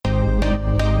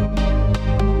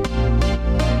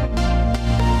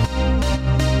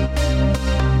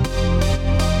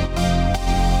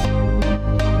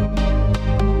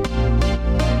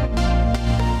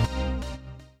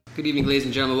Good evening, ladies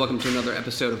and gentlemen. Welcome to another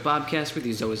episode of Bobcast. With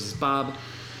you as always is Bob.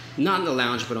 Not in the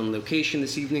lounge, but on location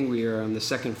this evening. We are on the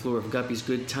second floor of Guppy's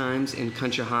Good Times in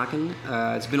Conshohocken.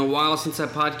 It's been a while since I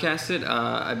podcasted.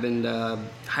 I've been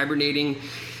hibernating,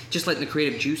 just letting the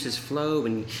creative juices flow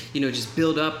and, just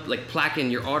build up like plaque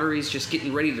in your arteries, just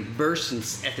getting ready to burst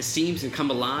at the seams and come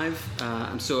alive.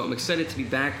 I'm excited to be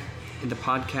back in the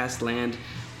podcast land.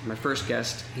 My first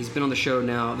guest, he's been on the show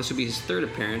now. This will be his third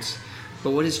appearance.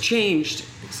 But what has changed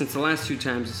since the last two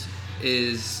times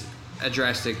is a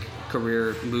drastic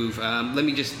career move. Let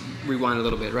me just rewind a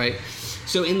little bit, right?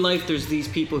 So in life, there's these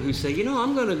people who say,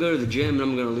 I'm going to go to the gym and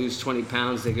I'm going to lose 20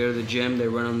 pounds. They go to the gym, they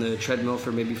run on the treadmill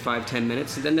for maybe 5-10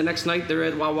 minutes, and then the next night they're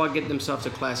at Wawa getting themselves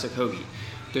a classic hoagie.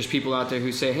 There's people out there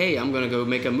who say, hey, I'm going to go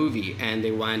make a movie, and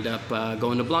they wind up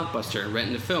going to Blockbuster and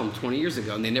renting a film 20 years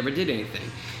ago, and they never did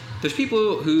anything. There's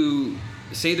people who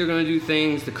say they're going to do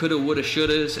things, the coulda, woulda,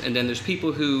 shouldas, and then there's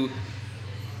people who,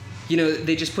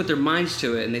 they just put their minds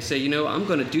to it, and they say, I'm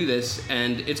going to do this,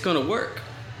 and it's going to work.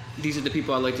 These are the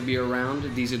people I like to be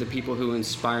around. These are the people who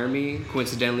inspire me.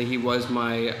 Coincidentally, he was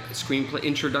my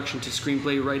introduction to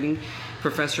screenplay writing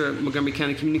professor at Montgomery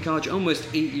County Community College almost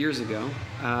 8 years ago.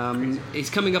 He's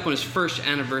coming up on his first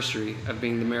anniversary of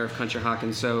being the mayor of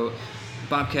Conshohocken. So,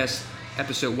 Bobcast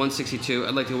episode 162.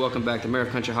 I'd like to welcome back the mayor of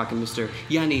Conshohocken, Mr.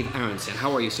 Yaniv Aronson.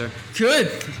 How are you, sir? Good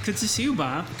to see you,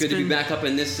 Bob. Good to be back up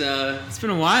in this. It's been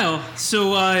a while.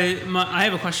 So I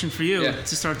have a question for you to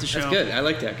start the show. That's good. I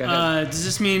like that. Go ahead. Does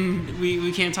this mean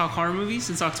we can't talk horror movies?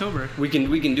 It's October. We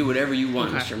can do whatever you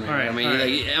want, Mr. Mayor. All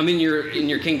right, I'm in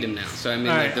your kingdom now. So I'm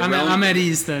at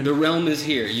ease then. The realm is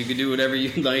here. You can do whatever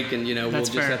you like, and we'll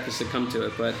just have to succumb to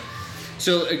it. But.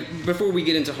 So before we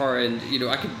get into horror, and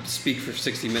I could speak for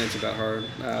 60 minutes about horror.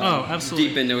 Absolutely.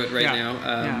 Deep into it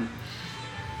now.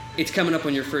 It's coming up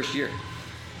on your first year.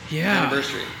 Yeah.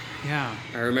 Anniversary. Yeah.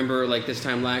 I remember this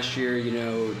time last year.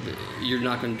 You're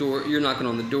knocking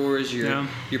on the doors. You're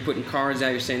putting cards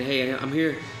out. You're saying, "Hey, I'm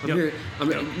here. I'm here.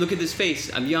 Look at this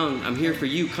face. I'm young. I'm here for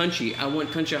you, Country. I want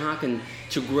Conshohocken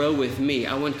to grow with me.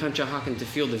 I want Conshohocken to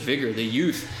feel the vigor, the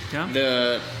youth,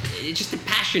 just the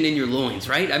passion in your loins,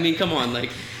 right? I mean, come on,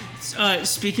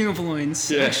 Speaking of loins,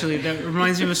 actually, that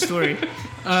reminds me of a story.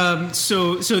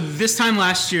 So this time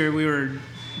last year, we were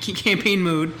campaign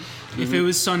mode. Mm-hmm. If it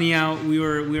was sunny out, we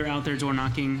were out there door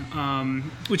knocking,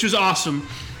 which was awesome.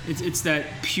 It's that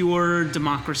pure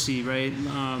democracy, right?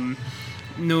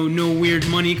 No weird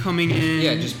money coming in.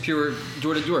 Yeah, just pure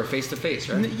door to door, face to face,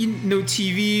 right? No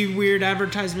TV, weird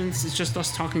advertisements. It's just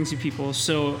us talking to people.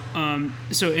 So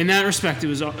in that respect, it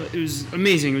was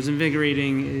amazing. It was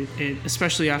invigorating. It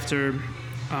especially after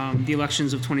the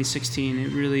elections of 2016,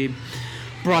 it really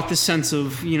brought this sense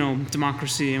of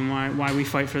democracy and why we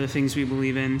fight for the things we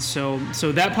believe in. So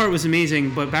that part was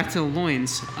amazing. But back to the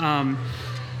loins.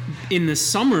 In the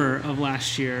summer of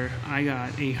last year, I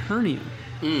got a hernia.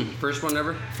 First one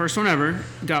ever? First one ever.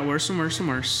 Got worse and worse and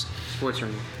worse. Sports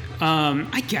hernia.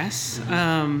 I guess.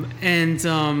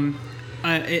 Mm-hmm.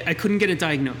 I couldn't get it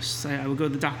diagnosed. I would go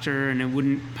to the doctor and it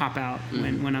wouldn't pop out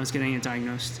when I was getting it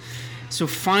diagnosed. So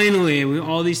finally,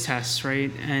 all these tests,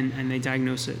 right? And they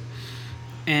diagnose it.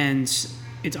 And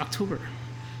it's October.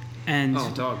 And oh,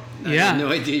 dog! I had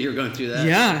no idea you were going through that.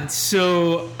 Yeah,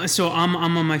 so I'm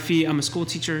on my feet. I'm a school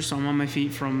teacher, so I'm on my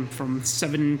feet from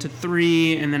 7 to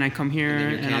 3, and then I come here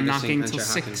and I'm knocking till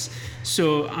 6.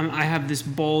 So I have this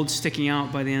bulge sticking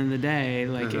out by the end of the day,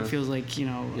 it feels like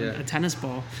a tennis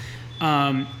ball.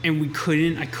 And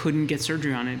I couldn't get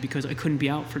surgery on it because I couldn't be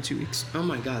out for 2 weeks. Oh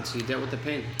my God! So you dealt with the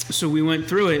pain. So we went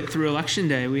through it through election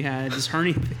day. We had this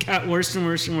hernia that got worse and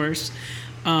worse and worse.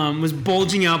 Was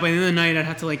bulging out. By the end of the night, I'd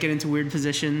have to get into weird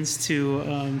positions to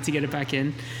get it back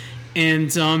in.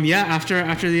 And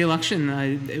after the election,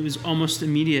 it was almost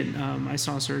immediate. I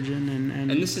saw a surgeon, and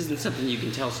this isn't something you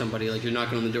can tell somebody you're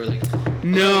knocking on the door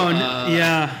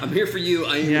I'm here for you.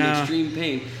 I am in extreme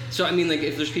pain. So I mean,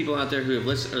 if there's people out there who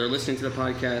are listening to the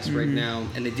podcast right now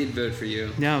and they did vote for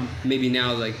you, maybe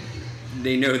now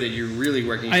they know that you're really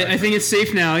working. I think it's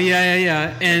safe now.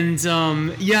 Yeah. And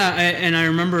and I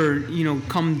remember,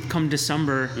 come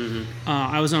December,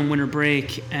 I was on winter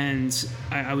break and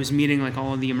I was meeting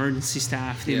all of the emergency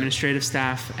staff, the administrative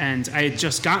staff, and I had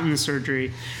just gotten the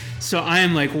surgery. So I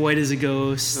am white as a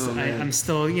ghost. Oh, I'm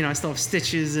still, I still have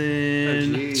stitches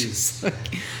in. Oh, jeez.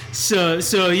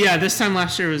 This time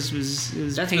last year was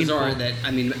That's painful. Bizarre that,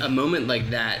 a moment like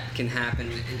that can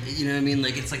happen. You know what I mean?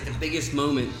 It's the biggest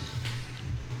moment.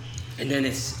 And then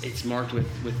it's marked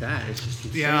with that. It's just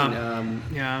insane.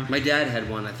 Yeah. My dad had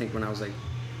one, I think, when I was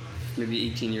maybe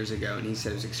 18 years ago, and he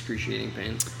said it was excruciating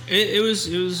pain. It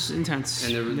was intense.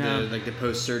 And the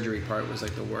post-surgery part was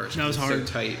like the worst. That was hard.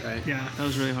 So tight, right? Yeah, that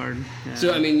was really hard. Yeah.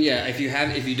 So I mean,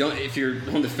 if you're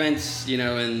on the fence,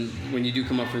 and when you do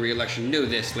come up for re-election, know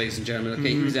this, ladies and gentlemen.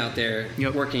 Okay, who's out there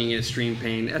working in extreme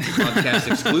pain? That's a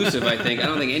podcast exclusive, I think. I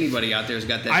don't think anybody out there has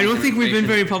got that. I don't think we've been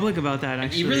very public about that.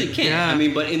 Actually, you really can't. Yeah. I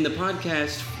mean, but in the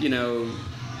podcast,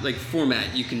 like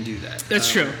format, you can do that.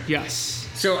 That's true. Yes.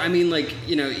 So I mean, like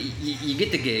you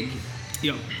get the gig.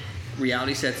 Yep.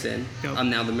 Reality sets in. Yep. I'm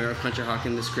now the mayor of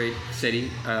Conshohocken, this great city.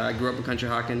 I grew up in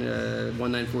Conshohocken,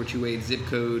 19428 zip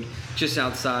code, just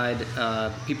outside.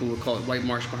 People would call it White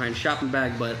Marsh behind shopping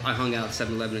bag, but I hung out at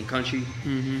 7-Eleven in Cunchy.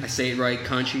 I say it right,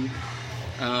 Cunchy.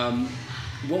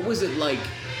 What was it like,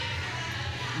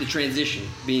 the transition,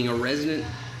 being a resident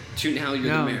to now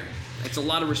you're the mayor? It's a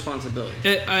lot of responsibility.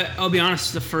 I'll be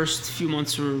honest, the first few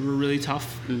months were really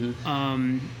tough.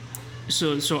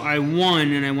 So I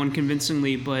won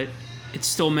convincingly, but it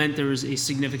still meant there was a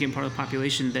significant part of the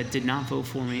population that did not vote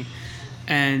for me.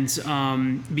 And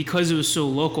because it was so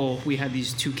local, we had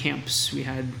these two camps. We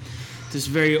had this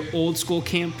very old school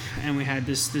camp, and we had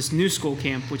this new school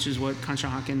camp, which is what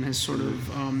Conshohocken has sort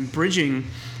of bridging.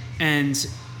 And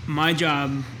my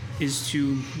job is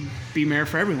to be mayor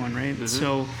for everyone, right?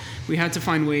 So we had to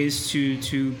find ways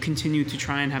to continue to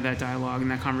try and have that dialogue and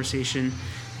that conversation.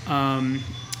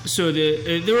 So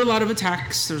there were a lot of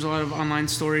attacks. There's a lot of online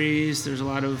stories. There's a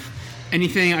lot of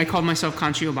anything. I called myself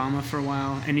Conchi Obama for a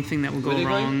while. Anything that would go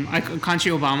wrong.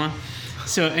 Conchi Obama.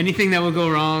 So anything that would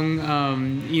go wrong,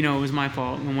 it was my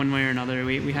fault in one way or another.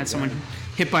 We had someone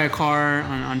hit by a car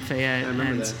on Fayette. I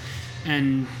remember that.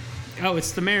 And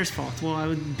it's the mayor's fault. Well,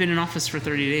 I've been in office for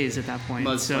 30 days at that point.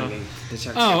 Mudslinging.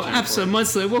 Absolutely.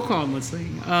 Mudslinging. We'll call it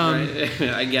mudslinging. Right.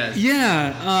 I guess.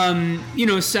 Yeah.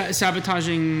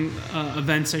 Sabotaging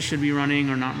events I should be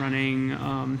running or not running,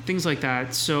 things like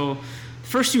that. So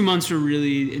first few months were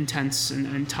really intense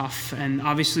and tough. And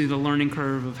obviously the learning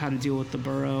curve of how to deal with the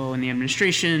borough and the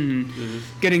administration and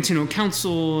getting to know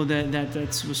council,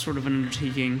 that was sort of an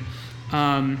undertaking.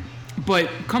 But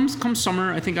come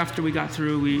summer, I think after we got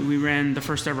through, we ran the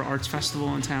first ever arts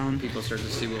festival in town. People started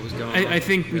to see what was going on. I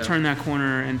think we turned that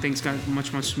corner and things got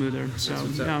much, much smoother. So,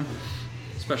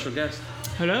 Special guest.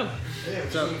 Hello. Hey, I'm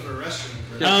looking for a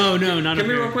restroom. Oh, no, not Come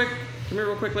here real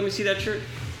quick. Let me see that shirt.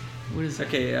 What is that?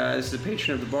 Okay, this is the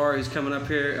patron of the bar who's coming up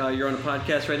here. You're on a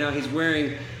podcast right now. He's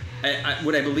wearing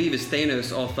what I believe is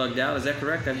Thanos all thugged out. Is that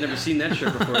correct? I've never seen that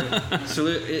shirt before. So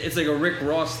it's like a Rick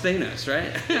Ross Thanos,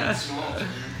 right? Small.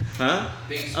 Huh?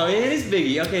 Oh, yeah, it is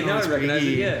Biggie. Okay, now I recognize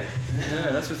Biggie. it.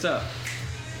 Yeah, that's what's up.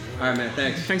 All right, man.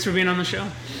 Thanks. Thanks for being on the show.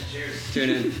 Cheers. Tune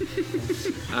in.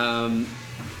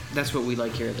 That's what we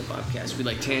like here at the Bobcast. We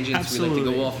like tangents. Absolutely. We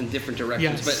like to go off in different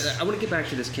directions. Yes. But I want to get back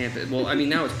to this campaign. Well, I mean,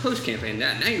 now it's post-campaign.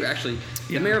 Now you're actually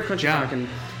the mayor of Conshohocken.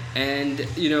 And,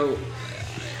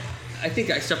 I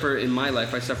think I suffer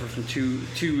from two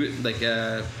like,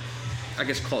 I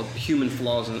guess called human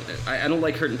flaws. And I don't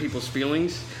like hurting people's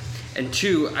feelings. And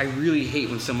two, I really hate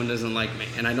when someone doesn't like me,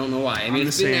 and I don't know why. I mean,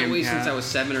 it's been that way since I was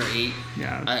 7 or 8.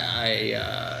 Yeah.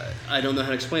 I don't know how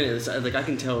to explain it. It's like I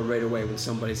can tell right away when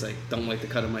somebody's like, don't like the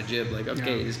cut of my jib. Like,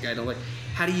 okay, this guy don't like.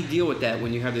 How do you deal with that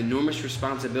when you have the enormous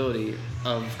responsibility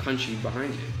of country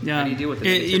behind you? Yeah. How do you deal with it?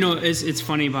 It's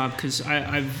funny, Bob, because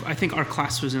I think our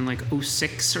class was in like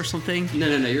 06 or something. No,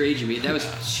 you're aging me. That was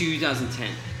 2010.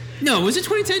 No, was it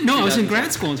 2010? No, I was in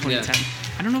grad school in 2010. Yeah.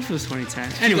 I don't know if it was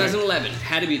 2010. Anyway, 2011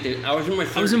 had to be. I was in my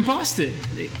 30s. I was in Boston,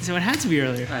 so it had to be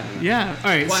earlier. I don't know. Yeah.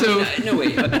 All right. Well, so no,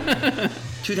 wait.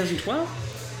 2012?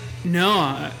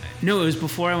 No, it was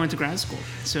before I went to grad school.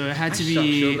 So it had to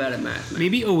be so bad at math, man.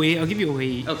 Maybe 08. I'll give you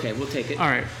 08. Okay, we'll take it. All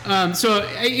right. So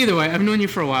either way, I've known you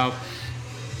for a while.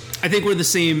 I think we're the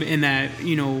same in that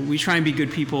we try and be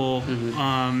good people.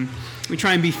 We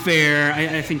try and be fair.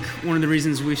 I think one of the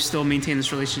reasons we've still maintained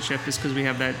this relationship is because we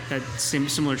have that same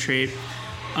similar trait.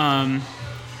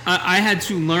 I had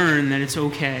to learn that it's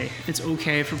okay. It's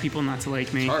okay for people not to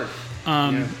like me. It's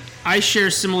hard. I share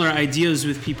similar ideas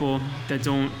with people that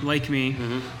don't like me,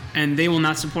 and they will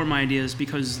not support my ideas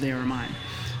because they are mine.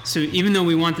 So even though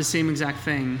we want the same exact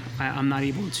thing, I'm not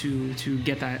able to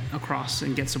get that across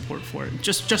and get support for it,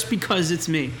 just because it's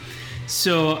me.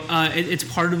 So it's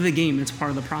part of the game. It's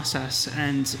part of the process.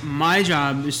 And my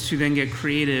job is to then get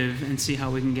creative and see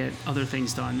how we can get other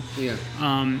things done. Yeah.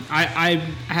 I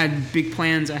had big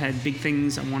plans. I had big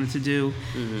things I wanted to do.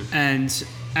 And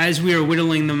as we were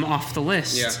whittling them off the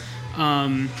list,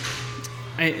 the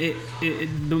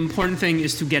important thing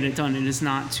is to get it done. It is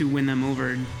not to win them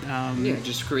over.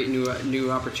 Just create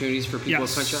new opportunities for people at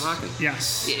Conshohocken. Yes.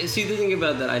 See, the thing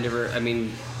about that,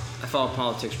 I follow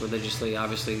politics religiously.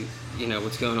 Obviously,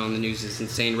 what's going on in the news is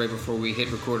insane. Right before we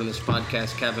hit record on this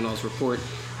podcast, Kavanaugh's report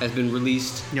has been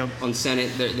released on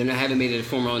Senate. They haven't made a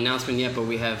formal announcement yet, but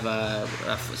we have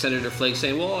Senator Flake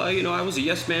saying, well, I was a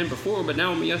yes man before, but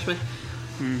now I'm a yes man.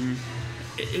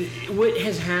 Mm-hmm. What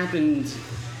has happened,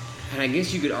 and I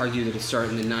guess you could argue that it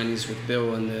started in the 90s with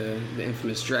Bill and the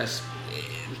infamous dress.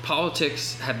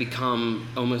 Politics have become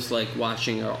almost like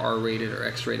watching an R-rated or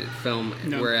X-rated film,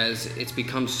 whereas it's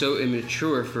become so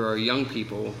immature for our young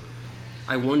people.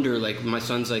 I wonder, like, my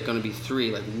son's like going to be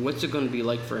 3. Like, what's it going to be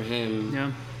like for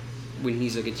him when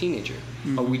he's like a teenager?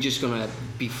 Mm-hmm. Are we just going to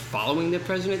be following the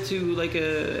president to like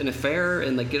an affair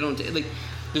and like get on to like?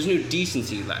 There's no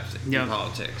decency left in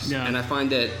politics, and I find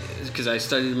that because I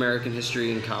studied American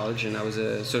history in college and I was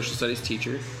a social studies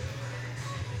teacher.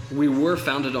 We were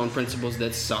founded on principles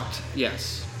that sucked.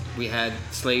 Yes, we had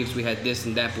slaves, we had this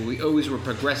and that, but we always were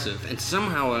progressive. And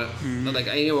somehow, like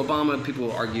Obama,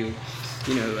 people argue,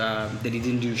 that he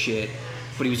didn't do shit,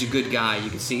 but he was a good guy. You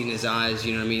could see it in his eyes.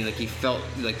 You know what I mean? Like he felt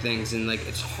like things, and like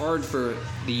it's hard for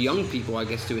the young people, I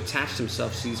guess, to attach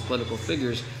themselves to these political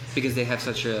figures because they have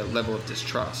such a level of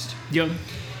distrust. Yep.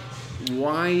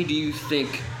 Why do you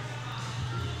think?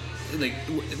 Like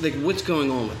what's going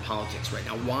on with politics right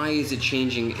now? Why is it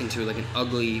changing into like an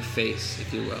ugly face,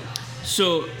 if you will?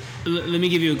 So let me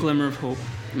give you a glimmer of hope.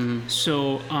 Mm-hmm.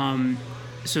 So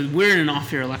we're in an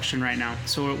off-year election right now.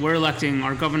 So we're electing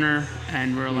our governor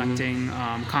and we're electing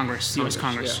Congress, U.S.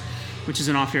 Congress, which is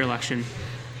an off-year election.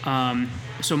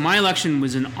 So my election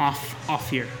was an off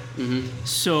year. Mm-hmm.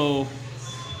 So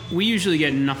we usually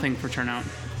get nothing for turnout.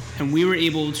 And we were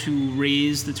able to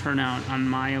raise the turnout on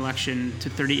my election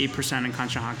to 38% in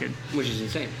Conshohocken. Which is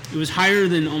insane. It was higher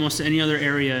than almost any other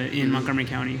area in Montgomery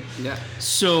County. Yeah.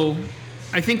 So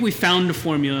I think we found a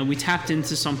formula. We tapped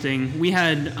into something. We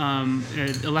had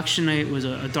election night was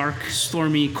a dark,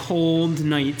 stormy, cold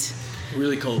night.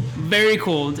 Really cold. Very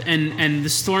cold. And the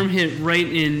storm hit right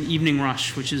in evening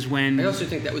rush, which is when... I also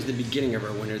think that was the beginning of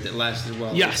our winter that lasted,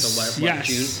 June?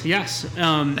 Yes.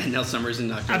 And now summer's in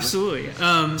October.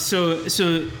 Absolutely.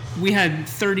 So we had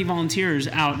 30 volunteers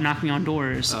out knocking on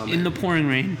doors in the pouring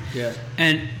rain. Yeah.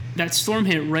 And that storm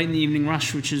hit right in the evening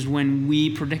rush, which is when we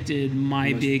predicted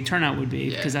my big turnout would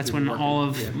be, because that's when all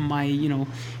of my,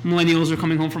 millennials are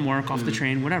coming home from work, off the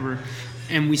train, whatever.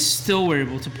 And we still were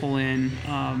able to pull in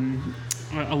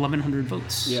 1,100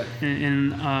 votes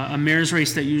in a mayor's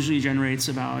race that usually generates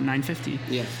about 950.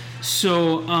 Yeah.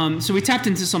 So we tapped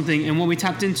into something, and what we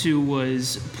tapped into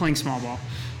was playing small ball,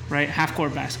 right?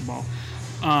 Half-court basketball.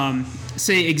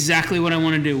 Say exactly what I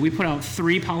want to do. We put out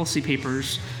 3 policy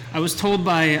papers. I was told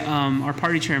by our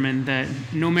party chairman that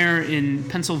no mayor in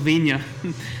Pennsylvania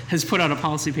has put out a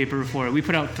policy paper before. We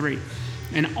put out 3.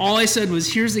 And all I said was,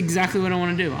 here's exactly what I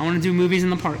want to do. I want to do movies in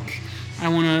the park. I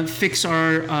want to fix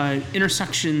our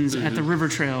intersections at the river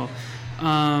trail.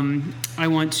 I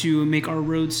want to make our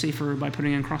roads safer by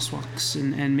putting in crosswalks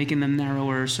and making them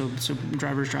narrower so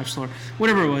drivers drive slower.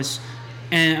 Whatever it was.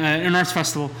 And an arts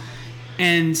festival.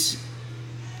 And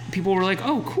people were like,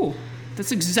 oh, cool.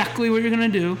 That's exactly what you're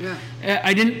going to do. Yeah.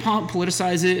 I didn't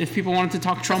politicize it. If people wanted to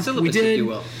talk Trump, we did. If you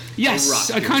will. Yes,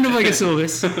 kind of like a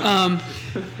syllabus.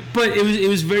 But it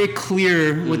was very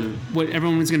clear what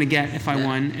everyone was going to get if I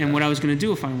won and what I was going to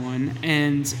do if I won.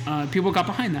 And people got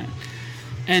behind that.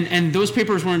 And those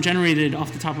papers weren't generated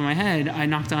off the top of my head. I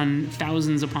knocked on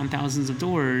thousands upon thousands of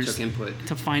doors. Took input.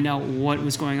 To find out what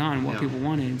was going on, what people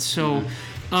wanted. So,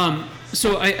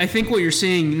 I think what you're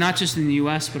seeing, not just in the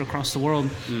U.S., but across the world,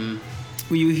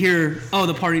 when you hear,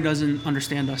 the party doesn't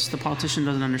understand us, the politician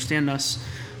doesn't understand us,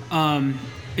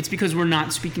 it's because we're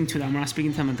not speaking to them. We're not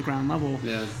speaking to them at the ground level.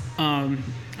 Yeah.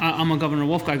 I'm a Governor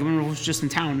Wolf guy. Governor Wolf was just in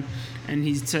town, and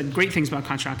he said great things about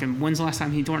Conshohocken. When's the last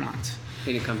time he door knocked?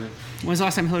 He didn't come here. When's the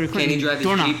last time Hillary Clinton Can he drive his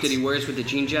door knocked? Jeep that he wears with the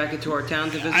jean jacket to our town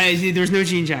to visit? There's no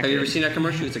jean jacket. Have you ever seen that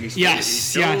commercial? It's like he's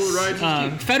yes. rides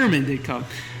his Fetterman did come.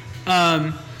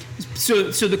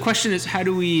 So the question is, how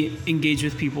do we engage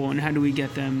with people and how do we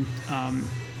get them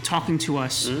talking to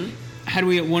us? Mm-hmm. How do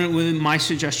we? One of my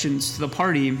suggestions to the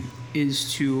party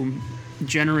is to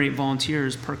generate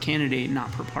volunteers per candidate, not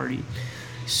per party.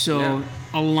 So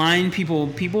align people.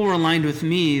 People were aligned with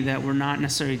me that were not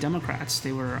necessarily Democrats.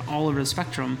 They were all over the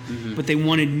spectrum, but they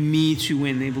wanted me to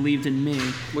win. They believed in me.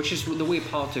 Which is the way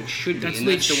politics should be. That's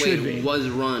the way it was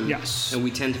run. Yes. And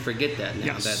we tend to forget that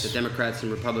now, that the Democrats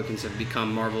and Republicans have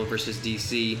become Marvel versus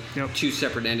DC, two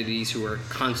separate entities who are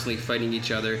constantly fighting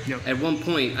each other. Yep. At one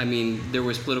point, I mean, there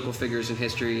was political figures in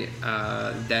history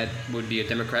that would be a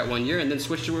Democrat one year and then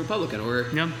switch to a Republican. Or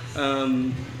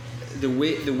the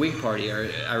Whig Party,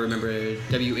 or I remember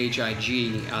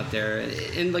WHIG out there,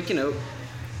 and like, you know,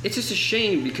 it's just a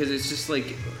shame because it's just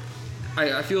like,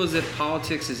 I feel as if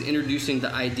politics is introducing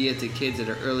the idea to kids at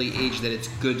an early age that it's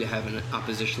good to have an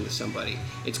opposition to somebody.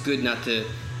 It's good not to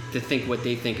think what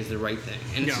they think is the right thing.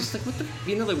 And it's just like, what the,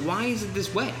 you know, like, why is it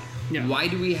this way? Yeah. Why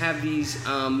do we have these,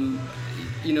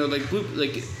 you know, like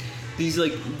these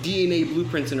like DNA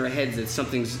blueprints in our heads that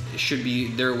something should be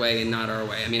their way and not our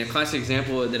way? I mean, a classic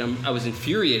example that I was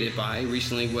infuriated by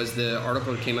recently was the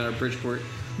article that came out of Bridgeport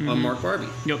on Mark Barbie.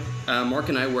 Yep. Mark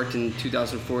and I worked in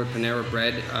 2004 at Panera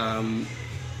Bread.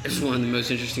 It was one of the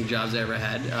most interesting jobs I ever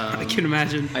had. I can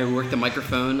imagine. I worked the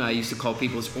microphone. I used to call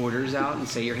people's orders out and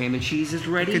say, your ham and cheese is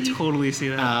ready. I could totally see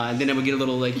that. And then I would get a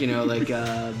little, like, you know, like,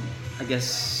 I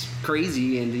guess,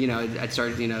 crazy. And, you know, I'd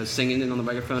start, you know, singing it on the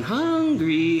microphone.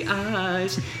 Hungry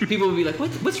eyes. People would be like,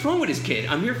 what's wrong with this kid?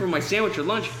 I'm here for my sandwich or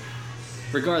lunch.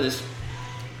 Regardless,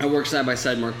 I worked side by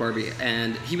side Mark Barbie.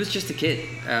 And he was just a kid.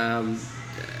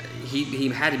 He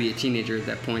had to be a teenager at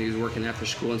that point. He was working after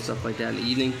school and stuff like that in the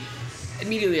evening.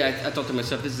 Immediately, I thought to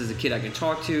myself, this is a kid I can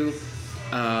talk to.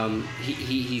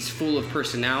 He's full of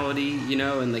personality, you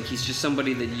know, and like he's just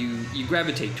somebody that you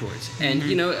gravitate towards. And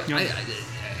you know,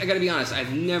 I got to be honest,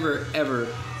 I've never ever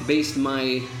based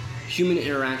my human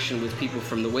interaction with people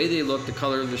from the way they look, the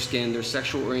color of their skin, their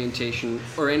sexual orientation,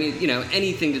 or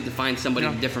anything to define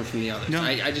somebody different from the others.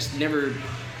 I just never.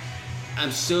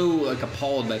 I'm so like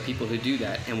appalled by people who do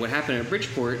that. And what happened at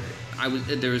Bridgeport,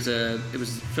 it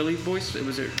was Philly Voice.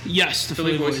 Yes, the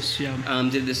Philly Voice. Yeah.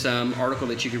 Did this article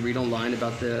that you could read online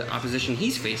about the opposition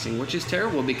he's facing, which is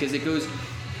terrible because it goes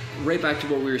right back to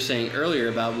what we were saying earlier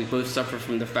about we both suffer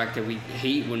from the fact that we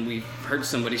hate when we hurt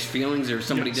somebody's feelings or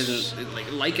somebody doesn't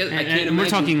like it. I can't imagine. We're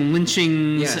talking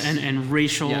lynchings and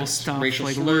racial stuff, racial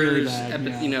like slurs, really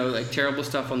bad, you know, like terrible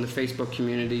stuff on the Facebook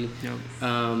community.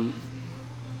 Yep.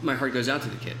 My heart goes out to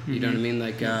the kid. You know what I mean?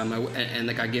 Like, and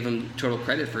like I give him total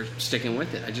credit for sticking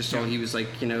with it. I just saw he was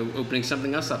like, you know, opening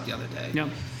something else up the other day. Yeah.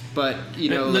 But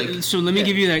you know, so let me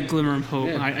give you that glimmer of hope.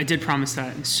 Yeah. I did promise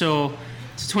that. So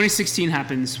 2016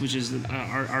 happens, which is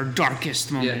our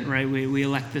darkest moment, right? We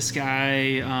elect this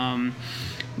guy.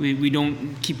 We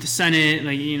don't keep the Senate.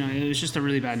 Like, you know, it was just a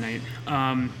really bad night.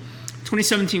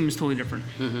 2017 was totally different.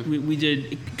 We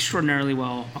did extraordinarily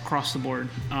well across the board,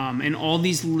 and all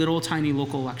these little tiny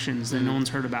local elections that no one's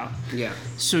heard about. Yeah.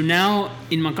 So now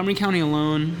in Montgomery County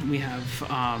alone, we have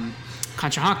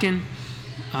Conshohocken,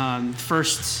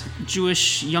 first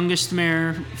Jewish youngest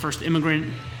mayor, first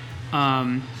immigrant.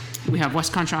 We have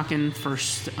West Conshohocken,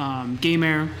 first gay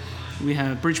mayor. We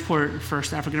have Bridgeport,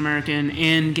 first African American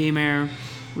and gay mayor.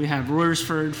 We have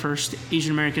Royersford, first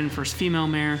Asian American, first female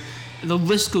mayor. The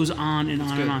list goes on and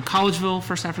on and on. Collegeville,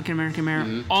 first African-American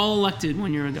mayor, all elected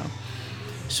 1 year ago.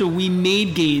 So we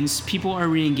made gains. People are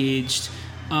re-engaged.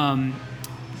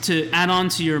 To add on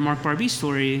to your Mark Barbie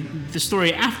story, the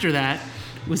story after that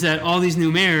was that all these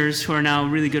new mayors who are now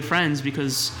really good friends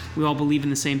because we all believe in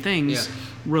the same things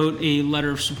wrote a letter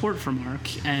of support for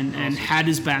Mark and had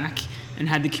his back and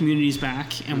had the community's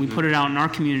back. And we put it out in our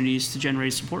communities to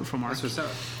generate support for Mark. That's what's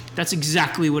up. That's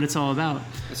exactly what it's all about.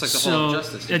 It's like the Hall of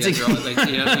Justice.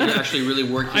 You're actually really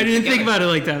working I didn't think about it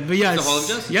like that, but yeah. It's the Hall of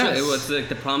Justice. Yes. It was like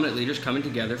the prominent leaders coming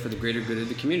together for the greater good of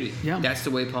the community. Yeah. That's the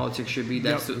way politics should be.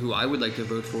 That's who I would like to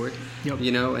vote for. Yep.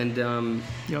 You know, and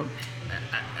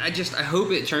I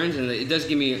hope it turns, and it does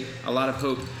give me a lot of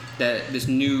hope that this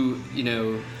new, you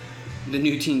know, the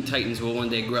new Teen Titans will one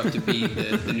day grow up to be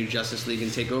the new Justice League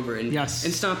and take over and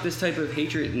stop this type of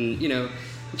hatred and, you know,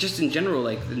 just in general,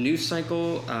 like the news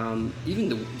cycle,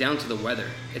 even down to the weather.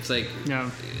 It's like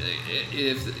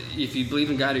if you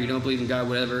believe in God or you don't believe in God,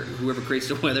 whatever, whoever creates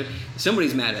the weather,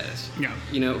 somebody's mad at us. Yeah.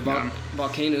 You know,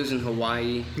 volcanoes in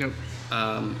Hawaii. Yep.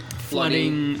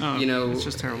 Flooding. Oh, you know, it's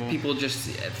just terrible. People just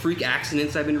freak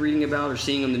accidents I've been reading about or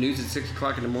seeing on the news at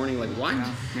 6:00 in the morning. Like, what?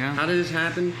 Yeah. How did this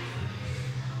happen?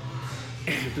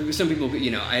 Some people,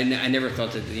 you know, I never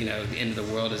thought that, you know, the end of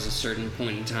the world is a certain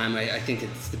point in time. I think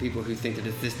it's the people who think that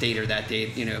it's this date or that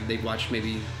date, you know, they've watched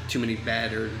maybe too many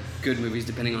bad or good movies,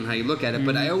 depending on how you look at it.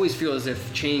 But I always feel as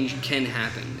if change can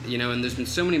happen, you know, and there's been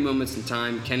so many moments in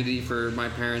time. Kennedy for my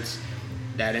parents,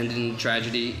 that ended in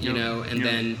tragedy, you know, and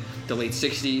then the late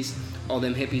 60s, all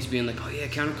them hippies being like, oh yeah,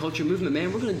 counterculture movement,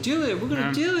 man, we're going to do it. We're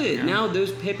going to do it. Yeah. Now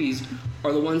those hippies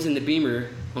are the ones in the Beamer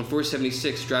on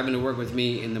 476 driving to work with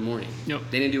me in the morning. Yep.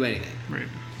 They didn't do anything. Right.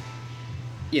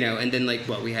 You know, and then like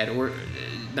we had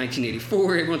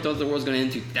 1984, everyone thought the world's going to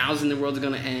end. 2000, the world's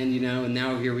going to end, you know, and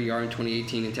now here we are in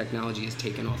 2018 and technology has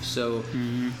taken off so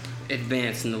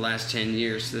advanced in the last 10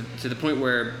 years to the point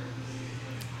where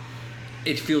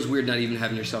it feels weird not even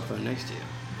having your cell phone next to you.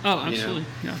 Oh, absolutely.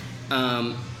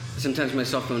 Yeah. Sometimes my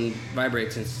cell phone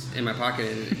vibrates and it's in my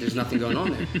pocket and there's nothing going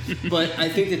on there. But I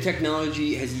think the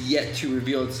technology has yet to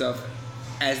reveal itself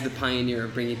as the pioneer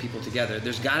of bringing people together.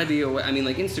 There's got to be a way. I mean,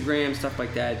 like Instagram, stuff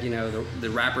like that, the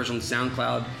rappers on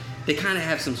SoundCloud, they kind of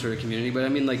have some sort of community. But I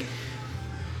mean, like,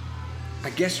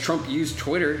 I guess Trump used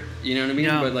Twitter, you know what I mean?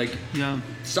 Yeah. But like,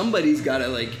 somebody's got to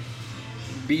like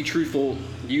be truthful,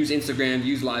 use Instagram,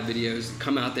 use live videos,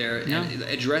 come out there and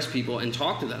address people and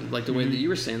talk to them, like the way that you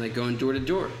were saying, like going door to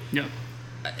door. Yeah.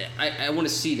 I want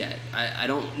to see that. I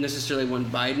don't necessarily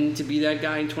want Biden to be that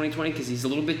guy in 2020 because he's a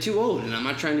little bit too old, and I'm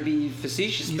not trying to be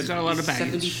facetious. He's but got a lot of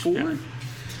baggage. 74,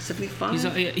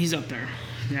 75. He's up there.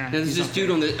 Yeah. Now, there's this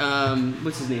dude on the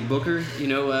what's his name, Booker?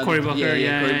 Cory Booker.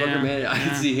 Cory Booker, man. I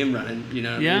can see him running. You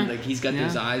know what I mean? Like he's got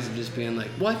those eyes of just being like,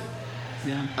 what?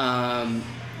 Yeah.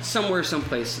 Somewhere,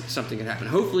 someplace, something can happen.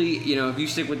 Hopefully, if you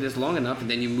stick with this long enough, and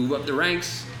then you move up the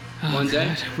ranks. One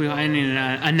day. I need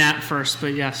a nap first,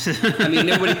 but yes. I mean,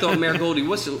 nobody thought Mayor Goldie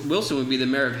Wilson would be the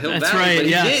mayor of Hill That's Valley, right. but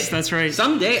he yes, did. That's right.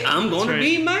 Someday I'm going to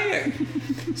be mayor.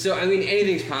 So, I mean,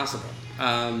 anything's possible.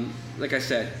 Like I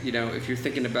said, if you're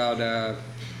thinking about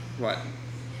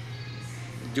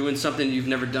doing something you've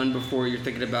never done before, you're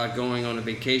thinking about going on a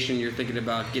vacation, you're thinking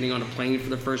about getting on a plane for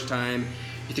the first time,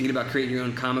 you're thinking about creating your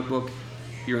own comic book,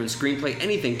 your own screenplay,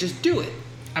 anything, just do it.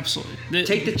 Absolutely.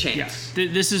 Take the chance. Yeah.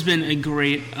 This has been a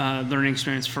great learning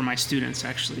experience for my students,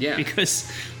 actually. Yeah. Because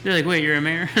they're like, wait, you're a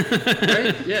mayor?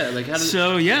 Right? Yeah. Like, how does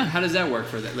that work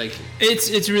for that? Like,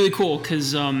 it's really cool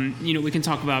because, we can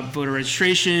talk about voter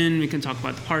registration, we can talk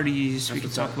about the parties, we can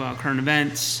talk about current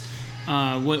events,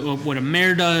 what a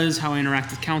mayor does, how I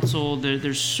interact with council.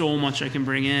 There's so much I can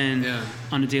bring in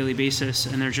on a daily basis.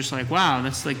 And they're just like, wow,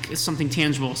 that's like, it's something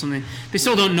tangible, something. They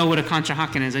still don't know what a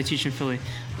Conshohocken is. I teach in Philly.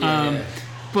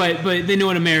 But they know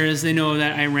what a mayor is. They know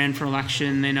that I ran for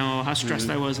election. They know how stressed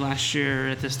I was last year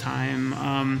at this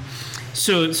time.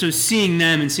 So seeing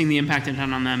them and seeing the impact it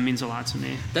had on them means a lot to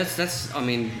me. That's. I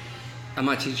mean, I'm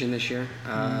not teaching this year,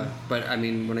 but I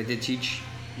mean, when I did teach,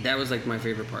 that was like my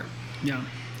favorite part. Yeah.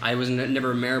 I was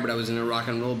never a mayor, but I was in a rock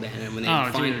and roll band, and when they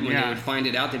would find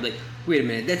it out, they'd be like, "Wait a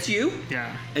minute, that's you?"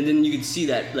 Yeah. And then you could see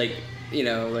that, like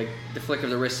the flick of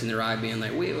the wrist in their eye, being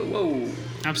like, "Wait, whoa."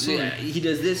 Absolutely. Yeah, he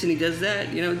does this and he does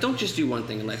that. Don't just do one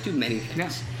thing in life. Do many things.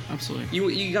 Yes, absolutely.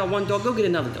 You got one dog, go get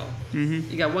another dog. Mm-hmm.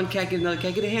 You got one cat, get another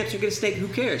cat. Get a hamster, get a snake. Who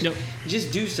cares? Yep.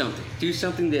 Just do something. Do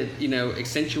something that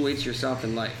accentuates yourself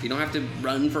in life. You don't have to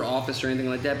run for office or anything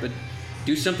like that, but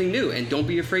do something new and don't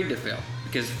be afraid to fail,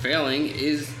 because failing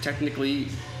is technically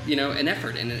an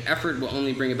effort, and an effort will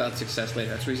only bring about success later.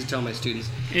 That's what I used to tell my students.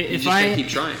 If I keep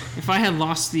trying. If I had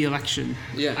lost the election,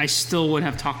 I still would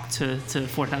have talked to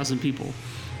 4,000 people.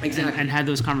 Exactly. And had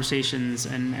those conversations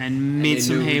and made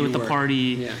some hay with the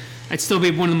party. Yeah. I'd still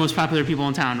be one of the most popular people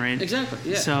in town, right? Exactly.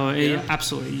 Yeah. So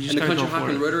absolutely, you just and the gotta go for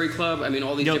it. Conshohocken Rotary Club. I mean,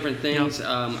 all these different things. Yep.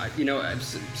 I'm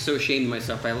so ashamed of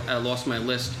myself. I lost my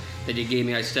list that you gave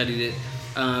me. I studied it.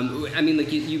 I mean,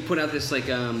 like you put out this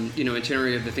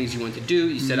itinerary of the things you want to do.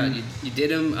 You set out, you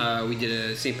did them. We did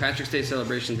a St. Patrick's Day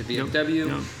celebration at the VFW.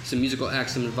 Yep. Some musical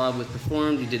acts I'm involved with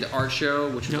performed. You did the art show,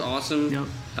 which was awesome. Yep.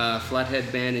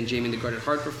 Flathead Band and Jamie and the Guarded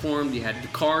Heart performed. You had the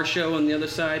car show on the other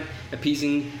side,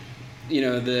 appeasing,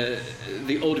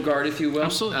 the old guard, if you will.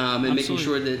 Absolutely. And making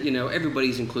sure that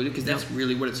everybody's included, because that's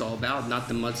really what it's all about, not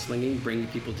the mudslinging, bringing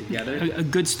people together. A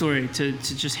good story to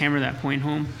just hammer that point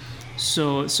home.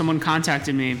 So someone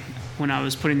contacted me when I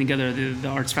was putting together the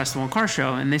Arts Festival and Car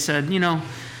Show, and they said,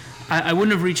 I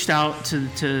wouldn't have reached out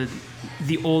to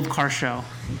the old car show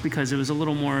because it was a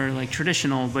little more like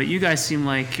traditional, but you guys seem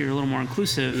like you're a little more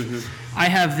inclusive. Mm-hmm. I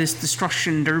have this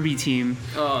destruction derby team,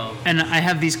 and I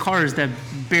have these cars that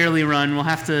barely run. We'll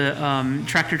have to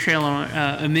tractor trailer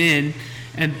them in,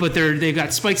 but they've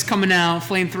got spikes coming out,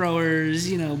 flamethrowers,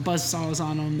 buzzsaws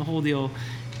on them, the whole deal.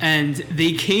 And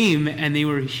they came, and they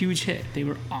were a huge hit. They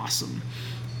were awesome.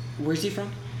 Where's he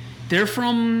from? They're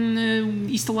from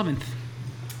East 11th.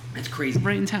 That's crazy.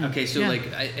 Right in town. Okay, so I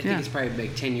think it's probably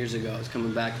like 10 years ago. I was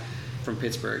coming back from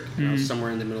Pittsburgh. And I was somewhere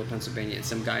in the middle of Pennsylvania, and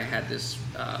some guy had this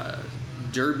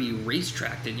derby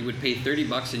racetrack that you would pay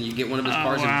 $30 and you get one of his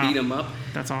cars and beat him up.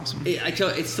 That's awesome.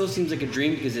 It still seems like a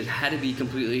dream because it had to be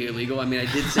completely illegal. I mean,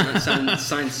 I did sign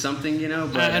something,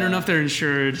 but I don't know if they're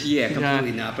insured. Yeah,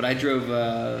 completely not. But I drove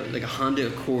like a Honda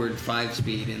Accord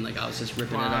 5-speed, and I was just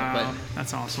ripping it up. But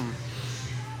that's awesome.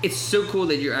 It's so cool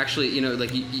that you're actually,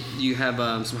 you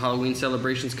have some Halloween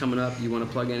celebrations coming up. You want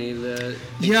to plug any of the?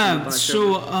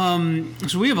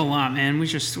 So we have a lot, man.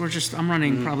 I'm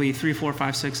running probably 3, 4,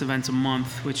 5, 6 events a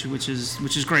month, which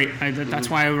is great. That's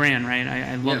why I ran, right?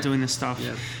 I love doing this stuff.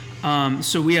 Yeah.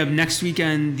 So we have next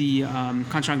weekend the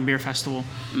Conshohocken Beer Festival.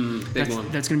 Big one.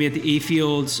 That's going to be at the A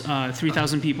Fields.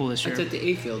 3,000 people this year. That's at the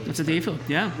A Field. That's at the A Field.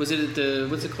 Yeah. Was it at the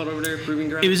what's it called over there? Proving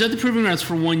Grounds. It was at the Proving Grounds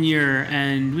for 1 year,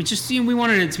 and we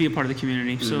wanted it to be a part of the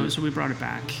community, so we brought it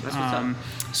back. That's what's up.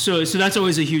 So that's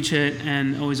always a huge hit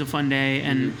and always a fun day,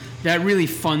 and that really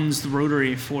funds the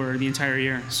Rotary for the entire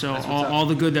year. So all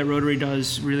the good that Rotary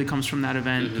does really comes from that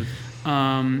event.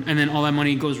 And then all that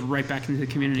money goes right back into the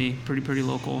community, pretty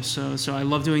local. So I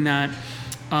love doing that.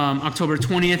 October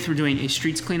 20th, we're doing a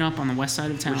streets cleanup on the west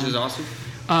side of town. Which is awesome.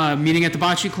 Meeting at the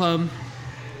Bocce Club.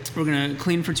 We're going to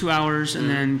clean for 2 hours, and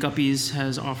then Guppies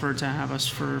has offered to have us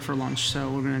for lunch. So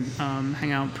we're going to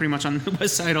hang out pretty much on the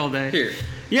west side all day. Here.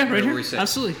 Yeah, right here.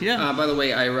 Absolutely, yeah. By the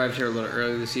way, I arrived here a little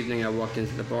early this evening. I walked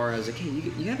into the bar. I was like, hey,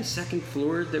 you have a second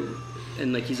floor?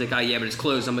 And like he's like, yeah, but it's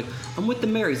closed. I'm like, I'm with the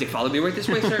mayor. He's like, follow me right this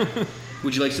way, sir.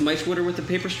 Would you like some ice water with the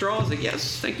paper straw? I was like,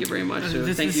 yes, thank you very much. So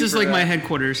this is like my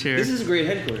headquarters here. This is a great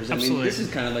headquarters. Absolutely. I mean, this is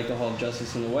kind of like the Hall of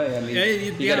Justice in a way. I mean,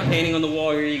 you yeah. got a painting on the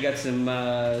wall here. You got some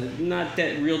not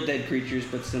real dead creatures,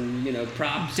 but some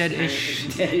props.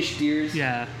 Deadish deers.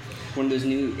 Yeah. One of those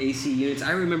new AC units.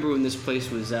 I remember when this place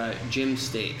was Jim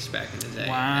Steaks back in the day.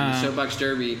 Wow. And the Soapbox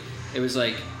Derby. It was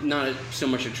like not so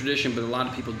much a tradition, but a lot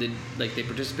of people did they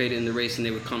participated in the race, and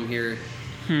they would come here.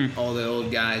 All the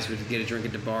old guys would get a drink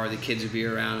at the bar. The kids would be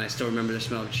around. I still remember the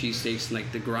smell of cheesesteaks and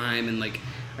like the grime, and like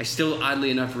I still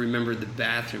oddly enough remember the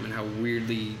bathroom and how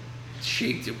weirdly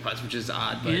shaped it was, which is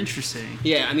odd. But interesting.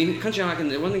 Yeah, I mean, Conshohocken.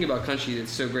 The one thing about country that's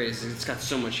so great is it's got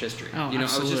so much history. Oh, I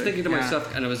was just thinking to yeah.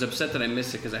 myself, and I was upset that I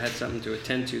missed it because I had something to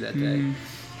attend to that day.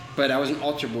 But I was an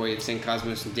altar boy at St.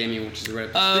 Cosmos and Damian, which is right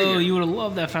up the street. Oh, you would have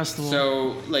loved that festival.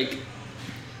 So, like,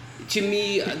 to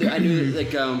me, I knew,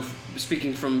 like,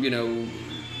 speaking from,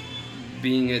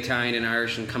 being Italian and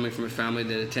Irish and coming from a family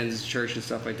that attends church and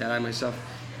stuff like that, I myself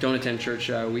don't attend church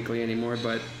weekly anymore,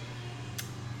 but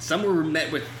some were met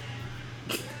with,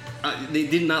 they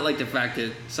did not like the fact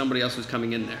that somebody else was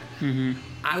coming in there.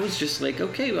 I was just like,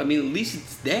 okay, I mean, at least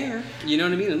it's there. You know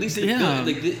what I mean? At least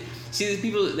it's see, the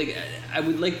people, like, I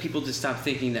would like people to stop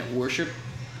thinking that worship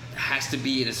has to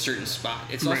be in a certain spot.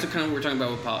 It's also kind of what we're talking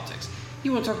about with politics.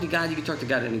 You want to talk to God, you can talk to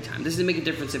God anytime. This doesn't make a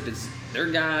difference if it's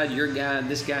their God, your God,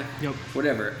 this guy,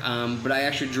 whatever. But I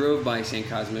actually drove by St.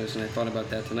 Cosmos, and I thought about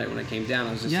that tonight when I came down.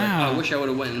 I was just like, I wish I would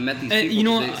have went and met these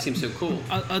people because it seems so cool.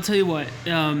 I'll tell you what.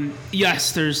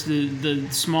 Yes, there's the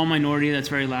small minority that's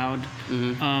very loud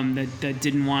that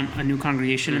didn't want a new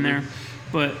congregation in there.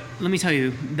 But let me tell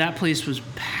you, that place was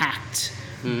packed.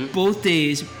 Both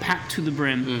days, packed to the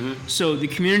brim. So the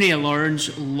community at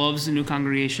large loves the new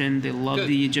congregation. They love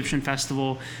the Egyptian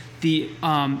festival. The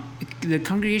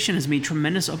congregation has made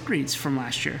tremendous upgrades from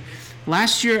last year.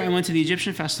 Last year, I went to the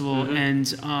Egyptian festival, and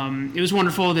it was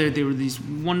wonderful. They were these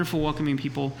wonderful, welcoming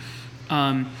people.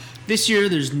 This year,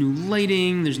 there's new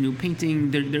lighting, there's new painting.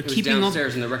 They're keeping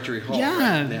downstairs in the rectory hall.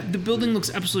 Yeah, the building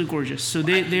looks absolutely gorgeous. So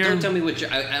they don't tell me which.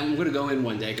 I'm going to go in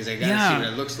one day because I got to see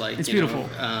what it looks like. It's beautiful.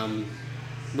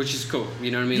 Which is cool.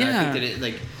 You know what I mean? Yeah. I think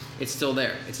that it's still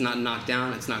there. It's not knocked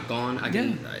down. It's not gone.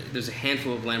 There's a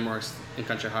handful of landmarks in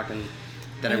Conshohocken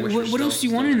that I wish were what else do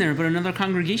you want in there but another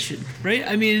congregation, right?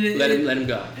 I mean, let them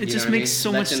go. It just makes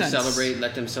so much sense.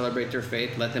 Let them celebrate their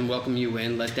faith. Let them welcome you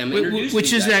in. Let them introduce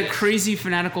which is that crazy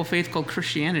fanatical faith called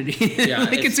Christianity. Yeah,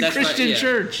 it's a Christian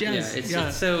church. Yes. Yeah,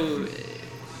 it's so.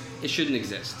 It shouldn't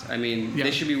exist. I mean,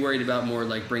 they should be worried about more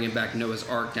like bringing back Noah's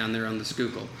Ark down there on the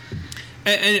Schuylkill.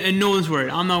 And no one's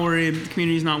worried. I'm not worried. The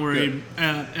community's not worried.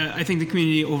 I think the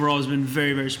community overall has been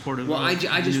very, very supportive. Well, I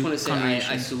just want to say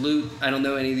I salute. I don't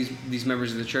know any of these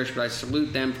members of the church, but I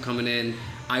salute them for coming in.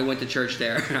 I went to church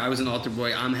there. I was an altar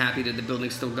boy. I'm happy that the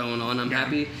building's still going on. I'm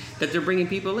happy that they're bringing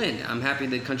people in. I'm happy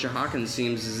that Conshohocken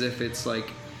seems as if it's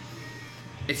like.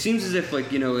 It seems as if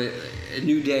like a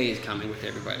new day is coming with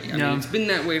everybody. I mean, it's been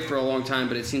that way for a long time,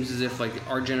 but it seems as if like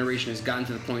our generation has gotten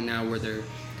to the point now where they're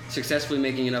successfully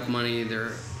making enough money,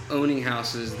 they're owning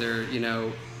houses, they're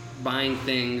buying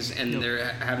things, and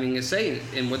they're having a say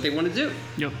in what they want to do.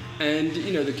 Yep. And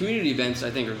the community events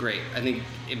I think are great. I think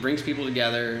it brings people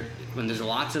together when there's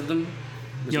lots of them.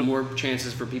 There's more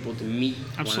chances for people to meet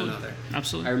one another.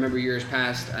 Absolutely. I remember years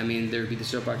past, I mean, there would be the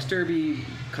Soapbox Derby,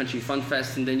 Country Fun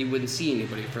Fest, and then you wouldn't see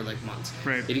anybody for like months.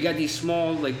 Right. If you got these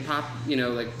small, like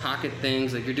like pocket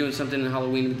things, like you're doing something in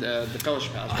Halloween with the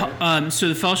Fellowship House, right? So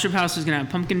the Fellowship House is going to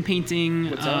have pumpkin painting.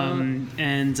 What's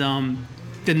and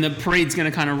then the parade's going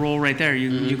to kind of roll right there.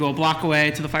 You go a block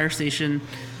away to the fire station,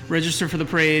 register for the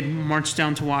parade, march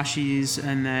down to Washies,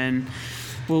 and then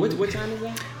Well, What time is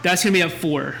that? That's gonna be at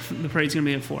 4. The parade's gonna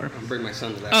be at 4. I'll bring my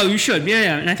son to that. Oh, you should.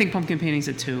 Yeah. And I think pumpkin painting's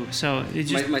at 2. So it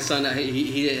just My son,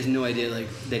 he has no idea like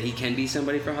that he can be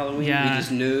somebody for Halloween. Yeah. He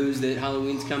just knows that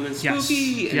Halloween's coming.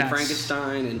 Spooky and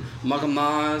Frankenstein and Muggle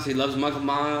Maz. He loves Muggle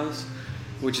Maz,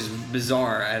 which is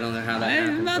bizarre. I don't know how that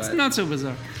happened. That's but not so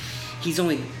bizarre. He's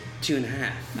only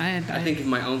 2.5. I think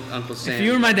my Uncle Sam. If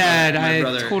you were my dad, my I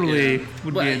brother, totally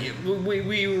would well, be.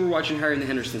 We were watching Harry and the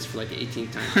Hendersons for like the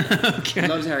 18th time. Okay. He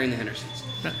loves Harry and the Hendersons.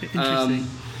 Interesting.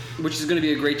 Which is going to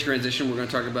be a great transition. We're going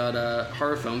to talk about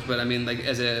horror films, but I mean, like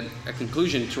as a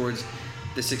conclusion towards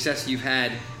the success you've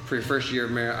had for your first year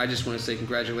of mayor, I just want to say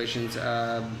congratulations.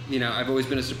 I've always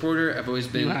been a supporter. I've always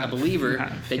been a believer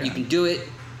that you can do it.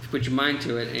 Put your mind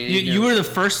to it. And, you were the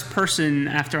first person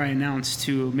after I announced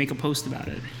to make a post about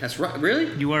it. That's right.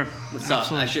 Really? You were. What's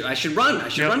Absolutely. up? I should run. I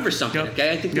should run for something. Yep.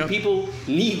 Okay. I think the people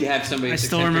need to have somebody. I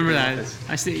still remember that.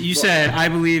 You said I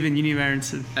believe in Yaniv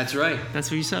Aronson. That's right. That's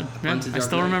what you said. Yeah, I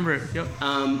still remember it. Yep.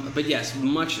 But yes,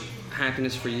 much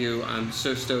happiness for you. I'm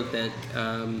so stoked that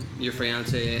your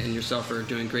fiance and yourself are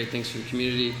doing great things for the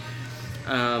community.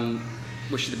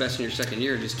 Wish you the best in your second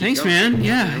year. Just keep Thanks, going.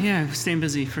 man. Yeah. Staying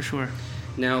busy for sure.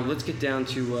 Now let's get down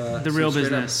to the real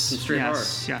business. Some straight horror.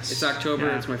 Yes. It's October.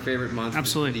 Yeah. It's my favorite month.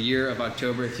 Absolutely. The year of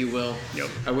October, if you will. Yep.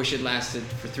 I wish it lasted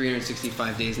for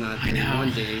 365 days, not I know.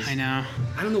 31 days. I know.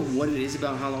 I don't know what it is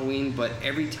about Halloween, but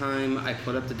every time I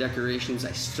put up the decorations,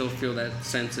 I still feel that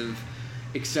sense of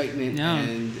excitement. Yeah.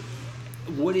 And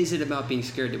what is it about being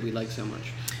scared that we like so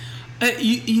much?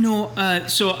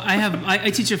 So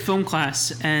I teach a film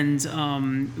class, and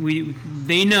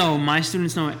my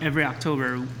students know every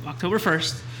October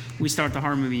 1st, we start the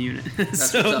horror movie unit.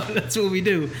 That's what we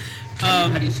do.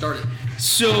 How do you start it?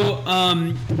 So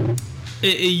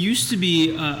it used to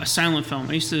be a silent film.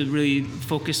 I used to really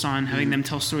focus on having them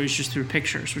tell stories just through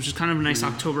pictures, which is kind of a nice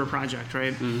October project,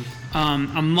 right?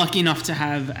 I'm lucky enough to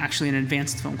have actually an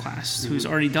advanced film class who's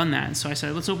already done that. So I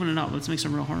said, let's open it up. Let's make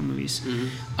some real horror movies.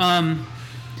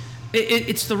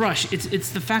 It's the rush.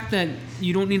 It's the fact that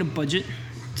you don't need a budget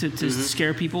to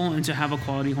scare people and to have a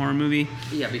quality horror movie.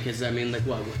 Yeah, because I mean, like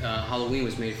Halloween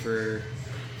was made for,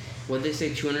 what did they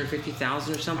say,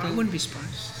 250,000 or something? I wouldn't be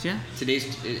surprised. Yeah. Today's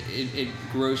it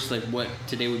grossed like what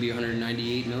today would be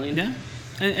 198 million. Yeah.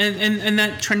 And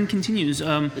that trend continues.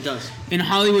 It does. In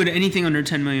Hollywood, anything under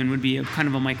 10 million would be a kind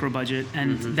of a micro budget,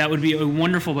 and that would be a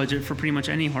wonderful budget for pretty much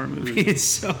any horror movie.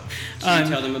 So you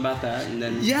tell them about that, and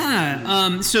then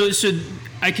so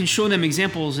I can show them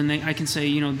examples, and I can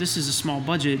say, this is a small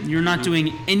budget. You're not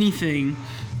doing anything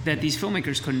that these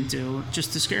filmmakers couldn't do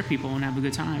just to scare people and have a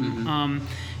good time.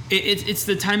 It's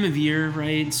the time of year,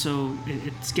 right? So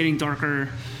it's getting darker.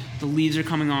 The leaves are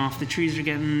coming off. The trees are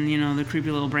getting, the creepy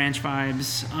little branch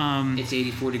vibes. It's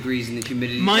 84 degrees and the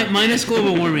humidity. Minus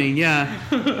global warming, yeah.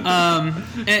 And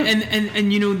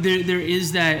there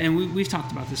is that, and we've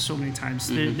talked about this so many times.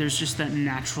 There's just that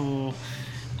natural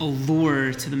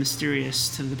allure to the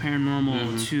mysterious, to the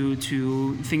paranormal,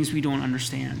 to things we don't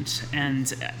understand.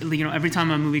 And every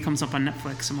time a movie comes up on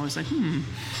Netflix, I'm always like,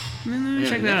 let me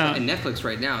check that out. And Netflix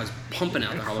right now is pumping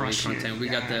out the Halloween content. We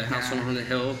got the House on Haunted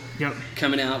Hill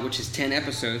coming out, which is 10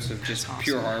 episodes of just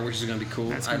pure horror, which is going to be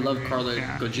cool. I love Carla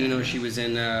Gugino. She was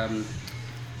in,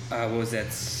 what was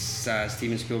that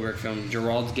Steven Spielberg film,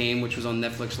 Gerald's Game, which was on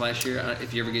Netflix last year,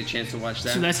 if you ever get a chance to watch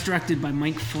that. So that's directed by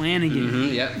Mike Flanagan,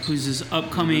 who's this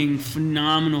upcoming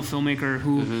phenomenal filmmaker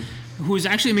who is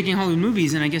actually making Hollywood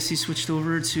movies, and I guess he switched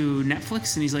over to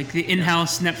Netflix, and he's like the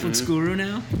in-house Netflix guru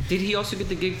now. Did he also get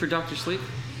the gig for Dr. Sleep?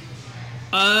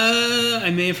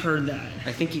 I may have heard that.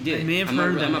 I think he did. I may have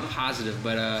heard that. I'm not positive,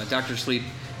 but Dr. Sleep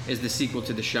is the sequel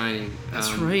to The Shining.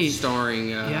 That's right. Starring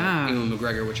Ewan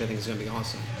McGregor, which I think is going to be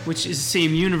awesome. Which is the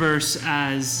same universe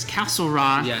as Castle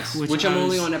Rock. Yes. Which I'm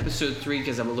only on episode 3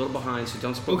 because I'm a little behind, so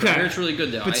don't spoil it. I hear it's really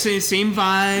good, though. But same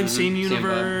vibe, same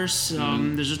universe. Same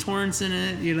vibe. There's a Torrance in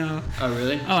it, Oh,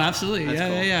 really? Oh, absolutely. That's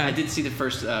cool. Yeah. I did see the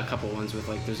first couple ones with,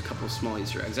 there's a couple of small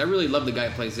Easter eggs. I really love the guy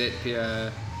who plays it.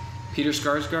 Peter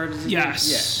Skarsgård is his name?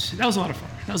 Yes. Yeah. That was a lot of fun.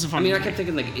 I mean, I kept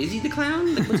thinking, is he the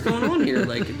clown? What's going on here?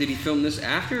 Did he film this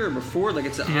after or before?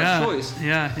 It's an odd choice.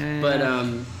 Yeah. But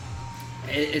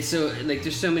it's so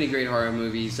there's so many great horror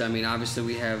movies. I mean, obviously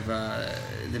we have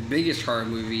the biggest horror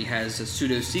movie has a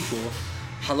pseudo sequel,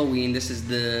 Halloween. This is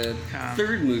the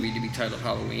third movie to be titled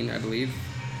Halloween, I believe.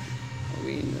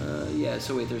 Halloween.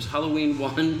 So wait, there's Halloween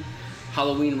 1.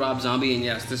 Halloween Rob Zombie, and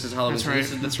yes, this is Halloween. That's so right.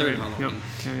 This is the third Halloween.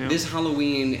 Yep. This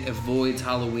Halloween avoids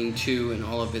Halloween 2 and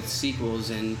all of its sequels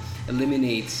and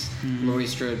eliminates Laurie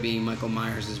Strode being Michael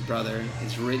Myers' brother.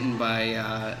 It's written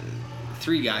by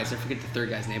 3 guys. I forget the third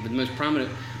guy's name, but the most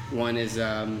prominent one is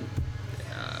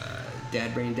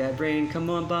Dad Brain. Come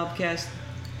on, Bobcast.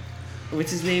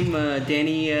 What's his name?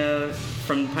 Danny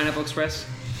from Pineapple Express.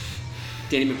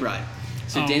 Danny McBride.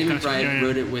 So Danny McBride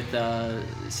wrote it with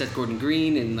Seth Gordon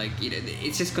Green, and like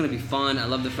it's just going to be fun. I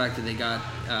love the fact that they got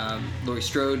Laurie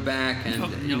Strode back,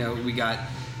 and we got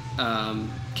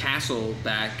Castle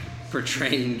back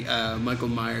portraying Michael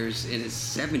Myers in his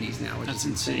 70s now, which is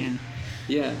insane.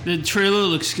 Yeah, the trailer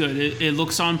looks good. It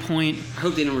looks on point. I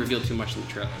hope they don't reveal too much in the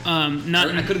trailer.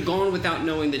 I could have gone without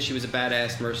knowing that she was a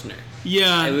badass mercenary.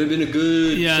 Yeah, it would have been a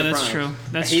good surprise.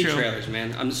 That's true. I hate trailers,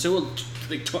 man. I'm so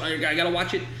I gotta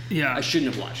watch it. Yeah, I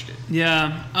shouldn't have watched it.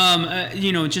 Yeah,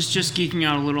 just geeking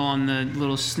out a little on the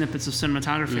little snippets of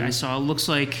cinematography I saw. It looks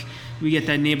like we get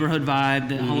that neighborhood vibe,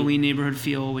 the Halloween neighborhood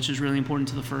feel, which is really important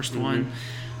to the first one.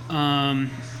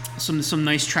 Some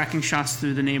nice tracking shots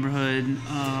through the neighborhood.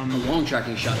 A long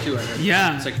tracking shot too. I heard.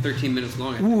 Yeah, it's like 13 minutes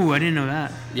long. Ooh, I didn't know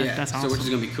that. Yeah, that's awesome. So which is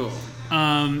gonna be cool.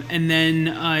 And then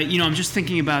I'm just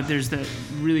thinking about there's that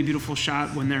really beautiful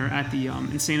shot when they're at the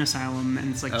insane asylum, and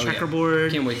it's like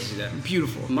checkerboard. Yeah. Can't wait to see that.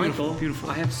 Beautiful.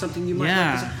 I have something you might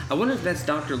like. I wonder if that's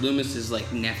Dr. Loomis's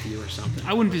like nephew or something.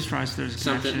 I wouldn't be surprised if there's a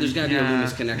connection. There's got to be a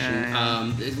Loomis connection. Yeah.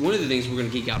 One of the things we're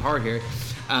going to geek out hard here,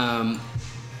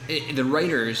 the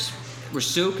writers were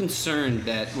so concerned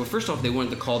that, well, first off, they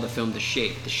wanted to call the film The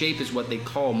Shape. The Shape is what they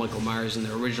call Michael Myers in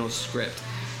the original script.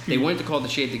 They wanted to call it The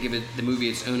Shape to give the movie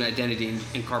its own identity,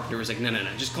 and Carpenter was like, no,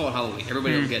 just call it Halloween.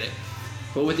 Everybody will get it.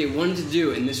 But what they wanted to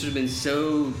do, and this would have been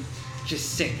so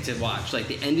just sick to watch, like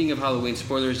the ending of Halloween,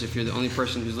 spoilers if you're the only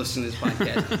person who's listening to this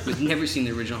podcast who's never seen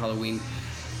the original Halloween,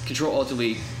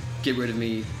 Control-Alt-Delete, get rid of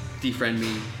me, defriend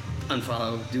me,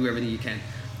 unfollow, do everything you can.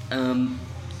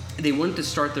 They wanted to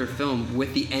start their film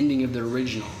with the ending of the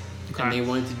original. Okay. And they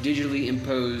wanted to digitally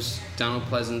impose Donald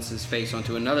Pleasance's face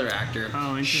onto another actor,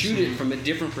 shoot it from a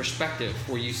different perspective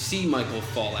where you see Michael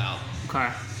fall out.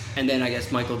 Okay. And then I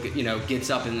guess Michael, gets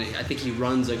up and I think he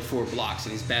runs like 4 blocks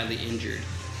and he's badly injured.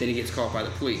 Then he gets caught by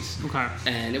the police. Okay.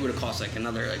 And it would have cost like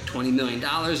another like $20 million,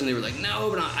 and they were like,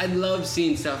 no, but I love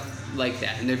seeing stuff like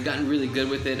that, and they've gotten really good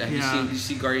with it. Did you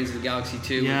see Guardians of the Galaxy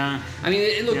 2? Yeah. I mean,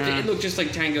 it looked just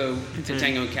like Tango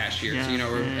and Cash here.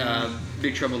 Yeah. So,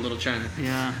 Big Trouble in Little China.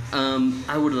 Yeah.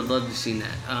 I would have loved to have seen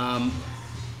that.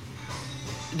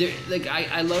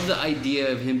 I love the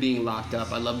idea of him being locked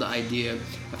up. I love the idea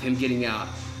of him getting out.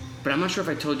 But I'm not sure if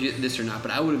I told you this or not,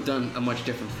 but I would have done a much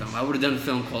different film. I would have done a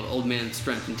film called Old Man's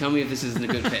Strength. And tell me if this isn't a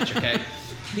good pitch, okay?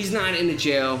 He's not in a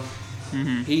jail.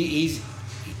 Mm-hmm.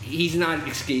 He's not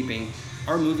escaping.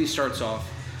 Our movie starts off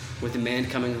with a man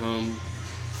coming home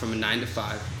from a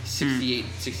 9-to-5. 68,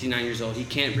 69 years old. He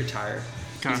can't retire.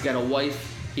 Okay. He's got a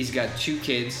wife. He's got 2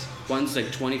 kids. One's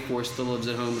like 24, still lives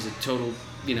at home, is a total,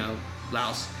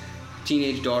 louse.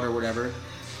 Teenage daughter, whatever.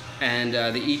 And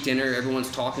they eat dinner.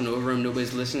 Everyone's talking over him.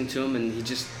 Nobody's listening to him. And he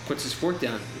just puts his fork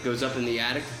down. Goes up in the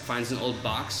attic, finds an old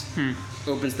box,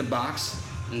 opens the box,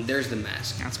 and there's the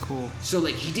mask. That's cool. So,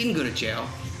 like, he didn't go to jail.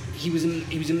 He was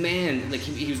a man. Like,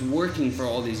 he was working for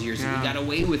all these years, and he got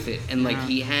away with it. And, like,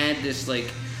 he had this,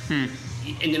 like... And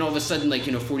then all of a sudden, like,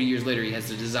 40 years later, he has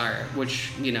the desire,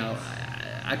 which,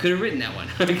 I could have written that one.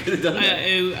 I could have done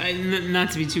that.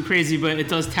 Not to be too crazy, but it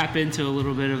does tap into a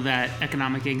little bit of that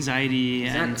economic anxiety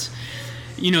and,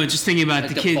 just thinking about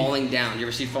like the kid falling down. You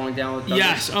ever see Falling Down with Douglas?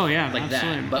 Yes. Oh yeah. Like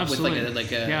absolutely. that, but absolutely. with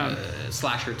like a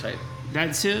slasher type.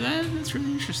 That's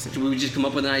really interesting. Should we just come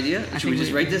up with an idea? Should we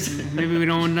just write this? Maybe we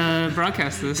don't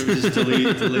broadcast this. We just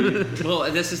delete. Well,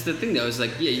 this is the thing though. Is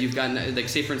like, you've got like,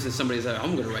 say for instance, somebody's like,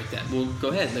 I'm going to write that. Well, go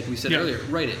ahead. Like we said earlier,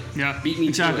 write it. Yeah. Beat me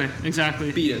exactly. to it.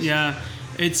 Exactly. Beat us. Yeah.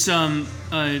 It's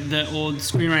the old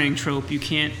screenwriting trope. You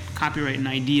can't copyright an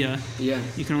idea. Yeah.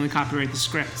 You can only copyright the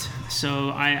script. So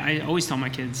I always tell my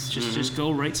kids, just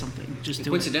go write something. Just do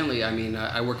it. Coincidentally, I mean,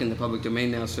 I work in the public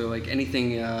domain now, so like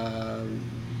anything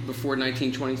before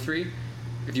 1923,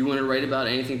 if you want to write about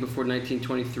anything before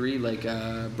 1923, like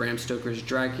Bram Stoker's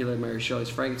Dracula, Mary Shelley's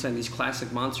Frankenstein, these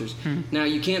classic monsters. Now,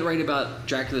 you can't write about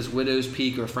Dracula's Widow's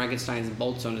Peak or Frankenstein's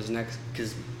bolts on his neck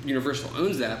because Universal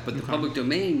owns that, but the public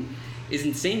domain is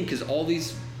insane because all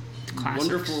these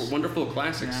wonderful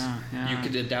classics, you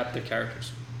could adapt the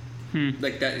characters.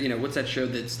 Like that, what's that show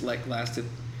that's like lasted?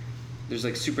 There's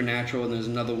like Supernatural, and there's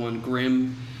another one,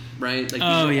 Grimm, right? Like these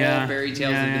are all fairy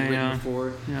tales that have been written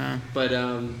before. Yeah. But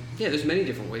there's many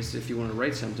different ways if you want to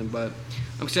write something. But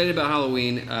I'm excited about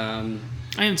Halloween.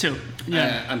 I am too.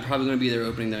 Yeah. I'm probably going to be there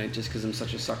opening night just because I'm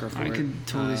such a sucker for it. I could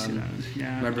totally see that.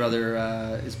 Yeah. My brother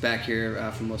is back here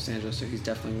from Los Angeles, so he's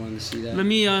definitely wanting to see that. Let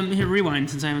me hit rewind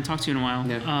since I haven't talked to you in a while.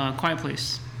 Yeah. Quiet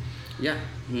Place. Yeah.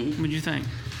 Mm-hmm. What did you think?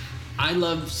 I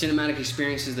love cinematic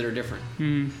experiences that are different.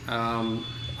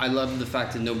 I love the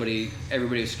fact that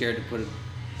everybody was scared to put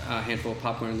a handful of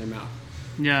popcorn in their mouth.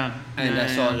 Yeah. And I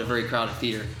saw it at a very crowded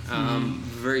theater.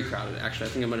 Very crowded, actually. I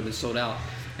think it might have been sold out.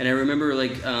 And I remember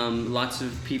lots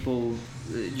of people.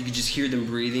 You could just hear them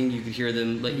breathing. You could hear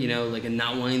them, and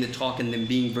not wanting to talk, and them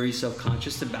being very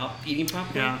self-conscious about eating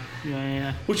popcorn.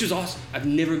 Yeah. Which was awesome. I've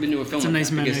never been to a film It's a like nice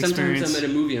that. Because sometimes experience. I'm at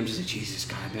a movie, I'm just like, Jesus,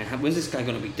 God, man, when's this guy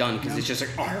going to be done? Because it's just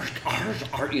like,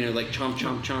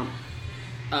 chomp, chomp.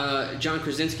 John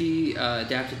Krasinski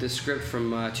adapted this script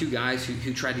from two guys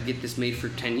who tried to get this made for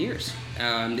 10 years.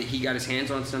 That he got his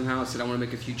hands on somehow, said, I want to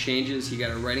make a few changes. He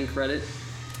got a writing credit.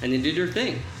 And they did their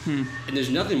thing. And there's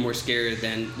nothing more scary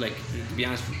than, to be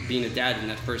honest, being a dad in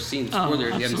that first scene. Spoiler,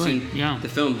 if you haven't seen the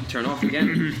film, turn off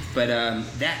again. But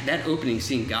that opening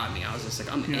scene got me. I was just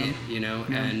like, I'm in, Yeah.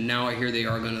 And now I hear they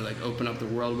are going to, open up the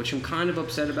world, which I'm kind of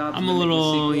upset about. I'm a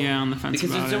little, on the fence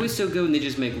because about it's always so good when they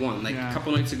just make one. A Yeah.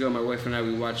 couple nights ago, my wife and I,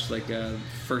 we watched,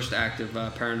 first act of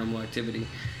Paranormal Activity.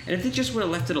 And if they just would have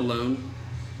left it alone,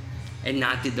 and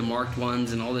not did the marked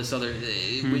ones and all this other,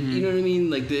 you know what I mean?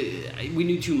 We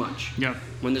knew too much. Yep.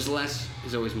 When there's less,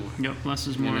 there's always more. Yep, less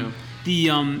is more.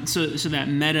 You know? So that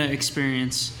meta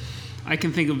experience, I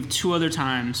can think of two other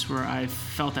times where I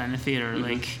felt that in a theater,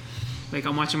 like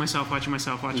I'm watching myself, So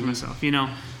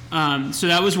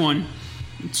that was one.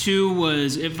 Two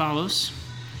was It Follows,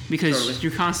 because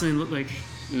you're constantly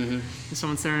is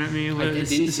someone staring at me?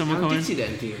 Is someone I coming? did see that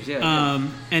in theaters, yeah.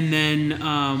 And then,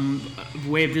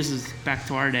 this is back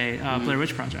to our day, Blair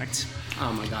Witch Project.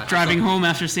 Oh my God. Driving home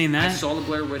after seeing that. I saw the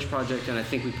Blair Witch Project, and I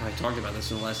think we probably talked about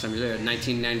this in the last time you were there.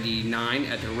 1999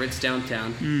 at the Ritz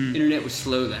downtown. Internet was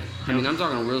slow then. I mean, I'm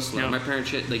talking real slow. My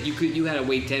parents you had to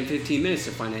wait 10, 15 minutes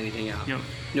to find anything out.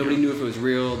 Nobody knew if it was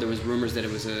real. There was rumors that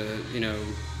it was a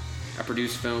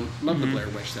produced film. Love the Blair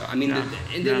Witch though. I mean,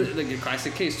 the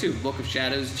classic case too. Book of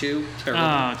Shadows 2. Terrible.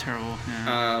 Oh, terrible.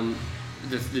 Yeah.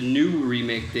 The new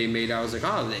remake they made, I was like,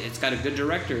 oh, it's got a good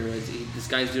director. This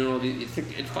guy's doing all the. I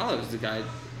think It Follows the guy,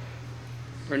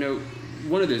 or no,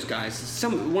 one of those guys.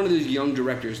 One of those young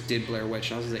directors did Blair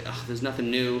Witch, and I was like, oh, there's nothing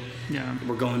new. Yeah.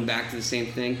 We're going back to the same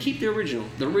thing. Keep the original.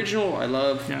 The original, I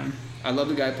love. Yeah. I love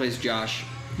the guy who plays Josh.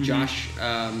 Josh,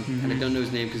 and I don't know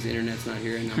his name because the internet's not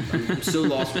here, and I'm so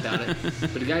lost without it.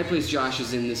 But the guy who plays Josh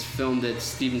is in this film that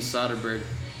Steven Soderbergh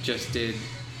just did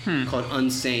called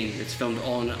Unsane. It's filmed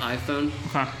all on an iPhone.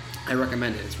 Okay. I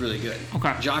recommend it. It's really good.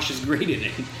 Okay. Josh is great in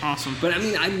it. Awesome. But I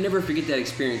mean, I never forget that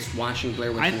experience watching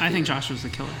Blair Witch. I think Josh was the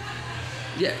killer.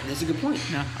 Yeah, that's a good point.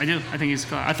 Yeah, I do. I think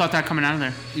he's. I thought that coming out of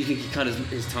there. You think he cut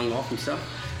his tongue off himself?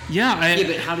 Yeah. Yeah,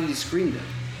 but how did he scream then?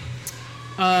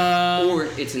 Or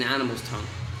it's an animal's tongue,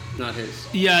 not his.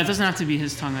 Yeah, it doesn't have to be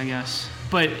his tongue, I guess.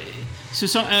 But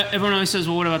everyone always says,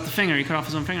 "Well, what about the finger? He cut off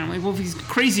his own finger." I'm like, "Well, if he's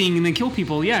crazy and then kill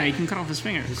people, yeah, he can cut off his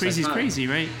finger. Crazy's crazy,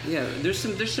 right?" Yeah, there's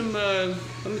some. Let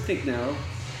me think now,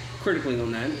 critically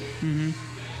on that. Mm-hmm.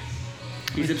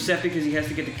 He's upset because he has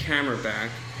to get the camera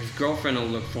back. His girlfriend will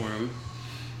look for him.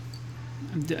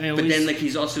 But then,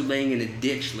 he's also laying in a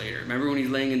ditch later. Remember when he's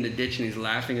laying in the ditch and he's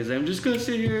laughing? He's like, I'm just gonna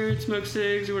sit here and smoke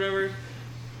cigs or whatever.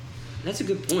 That's a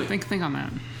good point. Think on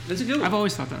that. That's a good one. I've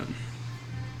always thought that.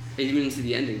 Even into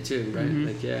the ending too, right?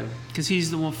 Mm-hmm. Because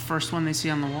he's the first one they see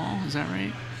on the wall. Is that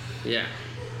right? Yeah.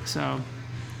 So,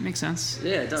 makes sense.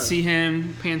 Yeah, it does. See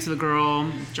him, pan to the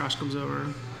girl. Josh comes over.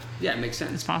 Yeah, it makes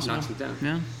sense. It's possible. Knocks him down.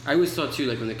 Yeah. I always thought too,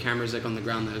 when the camera's on the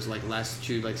ground, those last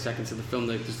 2 seconds of the film,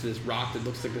 there's this rock that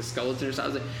looks like a skeleton or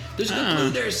something. I was like, there's a clue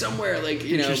there somewhere, but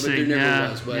there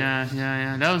never was. But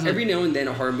yeah. That was every now and then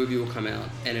a horror movie will come out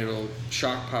and it'll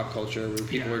shock pop culture where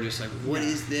people are just like, what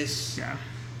is this? Yeah.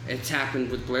 It's happened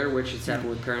with Blair Witch. It's happened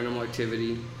with Paranormal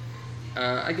Activity.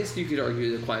 I guess you could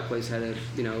argue The Quiet Place had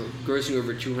grossing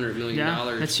over $200 million.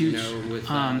 Yeah, that's huge. With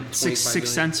Sixth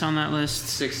Sense on that list.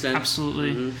 Sixth Sense,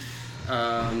 absolutely.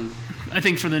 Mm-hmm. I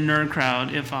think for the nerd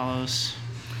crowd, It Follows.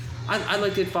 I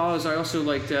liked It Follows. I also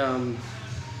liked.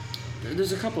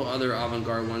 There's a couple other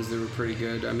avant-garde ones that were pretty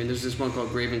good. I mean, there's this one called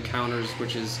Grave Encounters,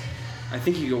 which is, I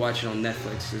think you can watch it on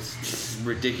Netflix. It's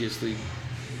ridiculously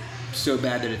so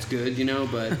bad that it's good,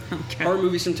 But okay. Horror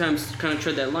movies sometimes kind of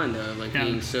tread that line, though,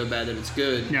 being so bad that it's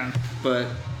good. Yeah. But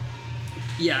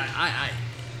yeah,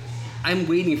 I'm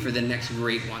waiting for the next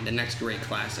great one, the next great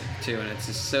classic too, and it's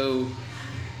just so.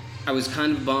 I was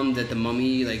kind of bummed that The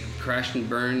Mummy crashed and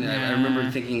burned. Yeah. I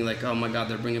remember thinking oh my God,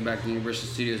 they're bringing back the Universal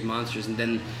Studios monsters, and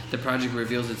then the project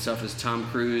reveals itself as Tom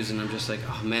Cruise, and I'm just like,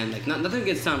 oh man, nothing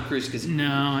against Tom Cruise because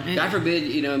God forbid,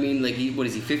 what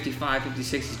is he, 55,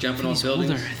 56? He's jumping off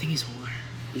buildings. Older. I think he's older.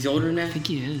 He's older than that? I think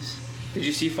he is. Did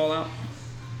you see Fallout?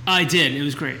 I did. It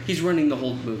was great. He's running the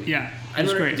whole movie. Yeah, it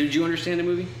was great. Did you understand the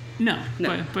movie? No.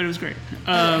 No. But it was great.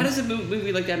 How does a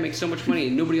movie like that make so much money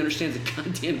and nobody understands the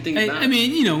goddamn thing about it? I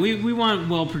mean, we want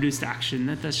well-produced action.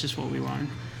 That's just what we want.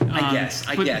 I guess.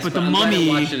 But the I'm glad Mummy,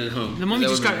 I watched it at home. The Mummy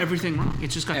just got everything wrong. It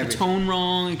just got the tone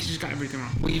wrong. It just got everything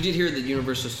wrong. Well, you did hear that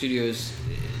Universal Studios,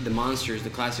 the Monsters,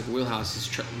 the classic Wheelhouse,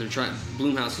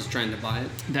 Blumhouse is trying to buy it.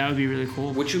 That would be really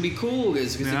cool. Which would be cool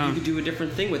because you could do a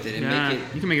different thing with it and make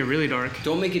it. You can make it really dark.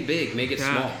 Don't make it big. Make it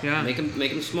small. Yeah. Make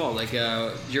them small. Like,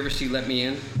 did you ever see Let Me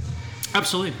In?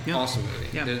 Absolutely. Yeah. Awesome movie.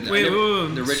 Yeah. Wait.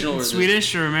 The original or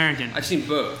Swedish or American? I've seen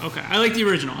both. Okay. I like the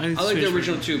original. I like the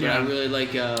original too, but I really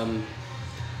like.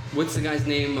 What's the guy's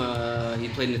name? He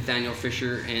played Nathaniel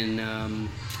Fisher in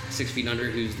 6 Feet Under,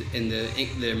 who's in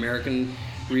the American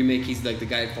remake. He's like the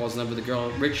guy who falls in love with the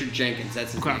girl. Richard Jenkins.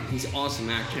 That's his name. He's an awesome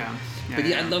actor. Yeah. But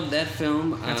I love that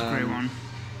film. That's a great one.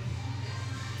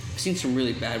 I've seen some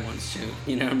really bad ones too.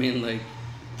 You know what I mean? Like.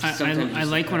 I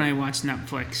like when I watch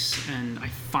Netflix and I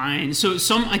find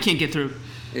some I can't get through.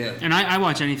 Yeah. And I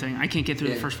watch anything. I can't get through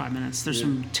the first 5 minutes. There's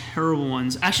some terrible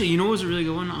ones. Actually, you know what was a really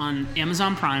good one on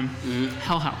Amazon Prime?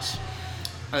 Hell House.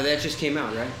 Oh, that just came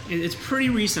out, right? It's pretty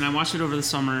recent. I watched it over the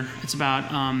summer. It's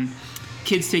about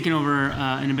kids taking over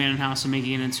an abandoned house and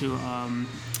making it into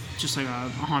just like a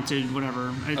haunted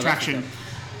whatever attraction.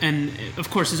 And of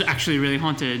course, it's actually really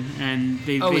haunted. And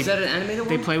is that an animated one?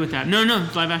 They play with that. No,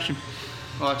 live action.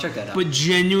 Oh, I'll check that out. But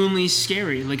genuinely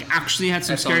scary. Like, actually had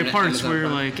some scary parts where,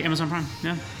 like, Amazon Prime,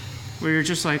 where you're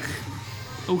just like,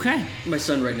 okay. My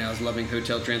son right now is loving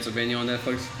Hotel Transylvania on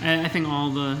Netflix. I think all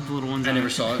the little ones. I never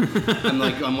saw it.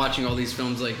 I'm watching all these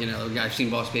films, like, I've seen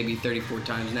Boss Baby 34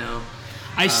 times now.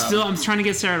 I'm trying to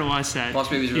get Sarah to watch that. Boss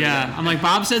Baby's really good. I'm like,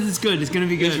 Bob says it's good. It's gonna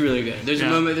be good. It's really good. There's a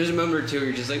moment or two where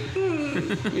you're just like,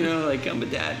 like I'm a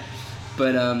dad.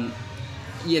 But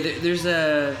there's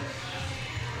a.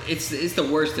 It's the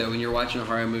worst though when you're watching a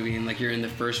horror movie and like you're in the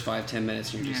first 5-10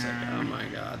 minutes and you're just like, oh my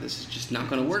god, this is just not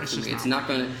gonna work for me. It's not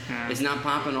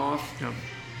popping off. Yep.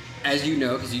 As you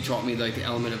know, because you taught me like the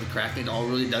element of the craft, it all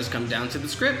really does come down to the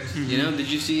script. Mm-hmm. Did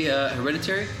you see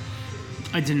Hereditary?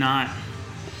 I did not.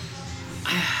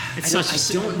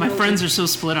 My friends are so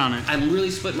split on it. I'm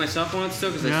really split myself on it still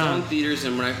because I saw it in theaters,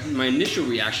 and my initial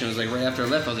reaction was like right after I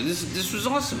left, I was like, this was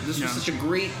awesome. This was such a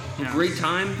great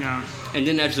time. Yeah. And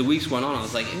then as the weeks went on, I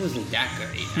was like, it wasn't that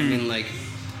great. I mean, like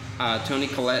Toni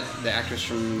Collette, the actress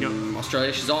from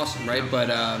Australia, she's awesome, right? But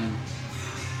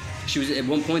she was at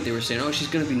one point they were saying, oh, she's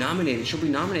going to be nominated. She'll be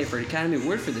nominated for an Academy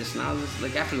Award for this. And I was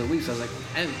like, after the weeks, I was like,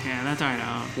 yeah, that died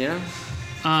out. Yeah.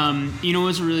 You know, it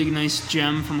was a really nice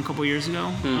gem from a couple years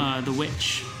ago. The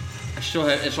Witch. I still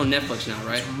have. It's on Netflix now,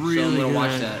 right? It's really so I'm gonna good.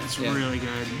 watch that. It's really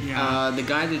good. Yeah. The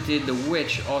guy that did The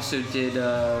Witch also did.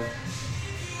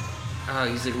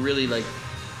 He's like really like.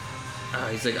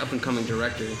 He's like up and coming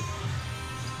director.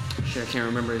 Shit, I can't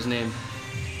remember his name.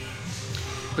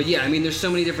 But yeah, I mean, there's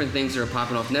so many different things that are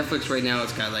popping off Netflix right now.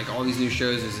 It's got like all these new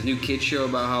shows. There's a new kids show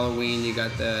about Halloween. You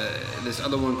got this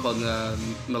other one called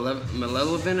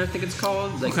Malevolent, I think it's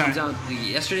called. Like comes out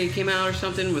yesterday. It came out or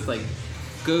something with like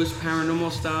ghost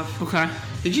paranormal stuff. Okay.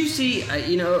 Did you see?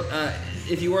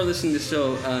 If you are listening to this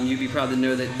show, you'd be proud to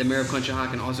know that the mayor of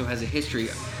Conshohocken also has a history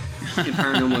in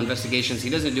paranormal investigations. He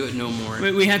doesn't do it no more.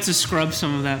 We had to scrub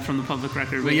some of that from the public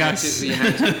record. But yes. We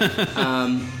had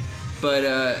to. But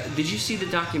did you see the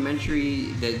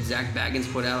documentary that Zach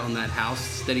Baggins put out on that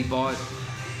house that he bought?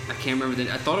 I can't remember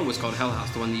I thought it was called Hell House,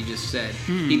 the one that you just said.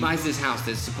 He buys this house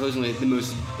that's supposedly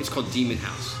it's called Demon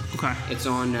House. Okay. It's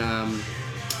on, I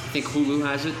think Hulu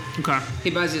has it. Okay. He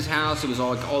buys this house. It was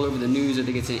all over the news. I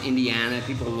think it's in Indiana.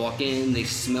 People walk in, they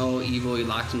smell evil. He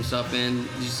locks himself in.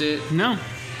 Did you see it? No.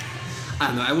 I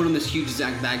don't know. I went on this huge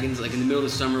Zach Baggins, like in the middle of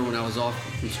the summer when I was off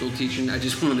from school teaching. I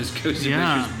just went on this Ghost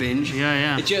Adventures binge.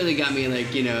 Yeah. It generally got me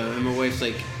like, and my wife's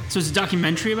like. So it's a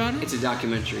documentary about it? It's a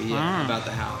documentary, about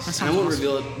the house. And I won't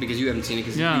reveal it because you haven't seen it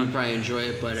because you would probably enjoy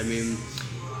it. But I mean,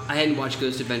 I hadn't watched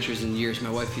Ghost Adventures in years.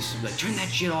 My wife used to be like, turn that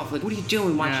shit off. Like, what are you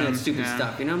doing watching that stupid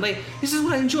stuff? I'm like, this is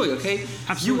what I enjoy, okay?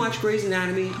 Absolutely. You watch Grey's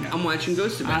Anatomy, I'm watching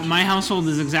Ghost Adventures. My household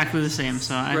is exactly the same,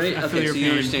 so I feel your pain.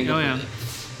 You understand completely.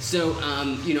 So,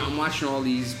 I'm watching all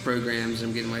these programs.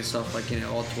 I'm getting myself, like,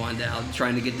 all twined out,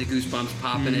 trying to get the goosebumps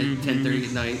popping at 10:30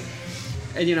 at night.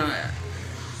 And,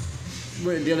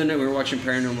 the other night we were watching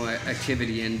Paranormal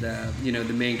Activity, and,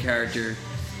 the main character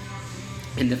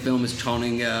in the film is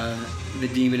taunting the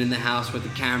demon in the house with the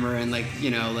camera and,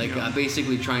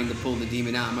 basically trying to pull the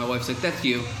demon out. And my wife's like, that's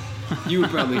you. You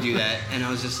would probably do that. And I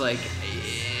was just like,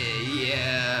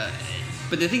 yeah.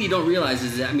 But the thing you don't realize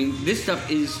is that, I mean, this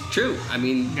stuff is true. I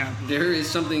mean, there is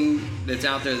something that's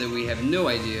out there that we have no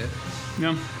idea.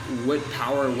 Yeah. what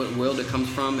power, what world it comes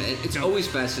from. It's always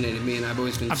fascinated me, and I've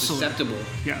always been susceptible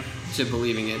to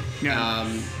believing it. Yeah.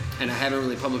 And I haven't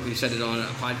really publicly said it on a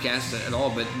podcast at all,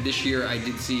 but this year I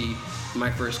did see my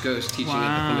first ghost teaching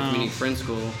at the Plymouth Meeting Friends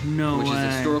School, which is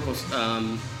a historical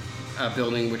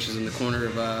building, which is in the corner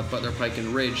of Butler Pike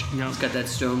and Ridge. Yep. It's got that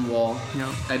stone wall. Yep.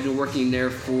 I've been working there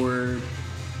for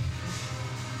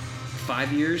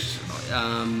 5 years,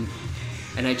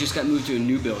 and I just got moved to a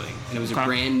new building, and it was a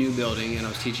brand new building, and I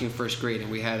was teaching in first grade,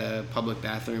 and we had a public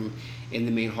bathroom in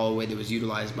the main hallway that was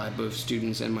utilized by both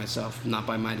students and myself, not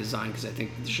by my design, because I think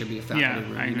there should be a faculty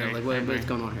room. I agree. What's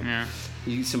going on here?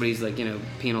 Yeah. Somebody's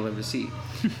peeing all over the seat.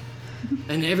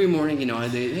 And every morning,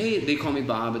 they call me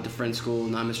Bob at the friend school,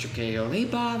 not Mr. Cahill. Hey,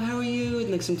 Bob, how are you?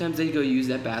 And sometimes they go use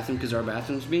that bathroom because our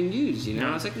bathroom's being used.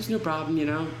 I was like, there's no problem.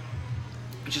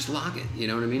 Just lock it. You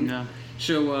know what I mean? Yeah.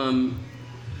 So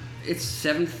it's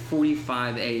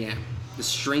 7:45 a.m. The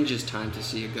strangest time to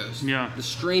see a ghost. Yeah. The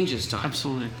strangest time.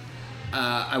 Absolutely.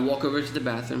 I walk over to the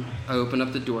bathroom. I open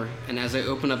up the door, and as I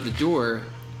open up the door,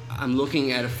 I'm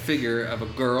looking at a figure of a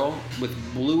girl with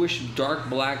bluish, dark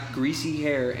black, greasy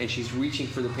hair, and she's reaching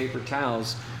for the paper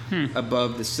towels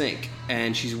above the sink.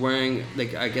 And she's wearing,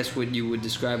 I guess what you would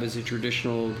describe as a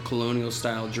traditional colonial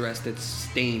style dress that's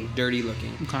stained, dirty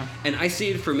looking. Okay. And I see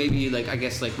it for maybe,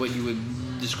 what you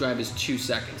would describe as 2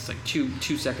 seconds,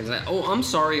 two seconds. I'm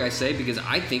sorry, I say, because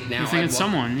I think now it's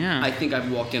someone, yeah. I think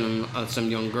I've walked in on some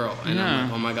young girl, and I'm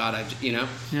like, oh my God,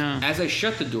 Yeah. As I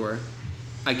shut the door,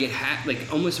 I get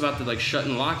almost about to shut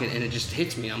and lock it, and it just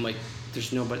hits me. I'm like, there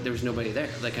was nobody there.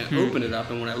 I open it up,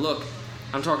 and when I look,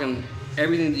 I'm talking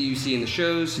everything that you see in the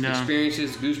shows,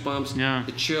 experiences, goosebumps,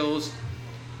 the chills.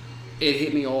 It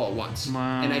hit me all at once.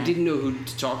 Wow. And I didn't know who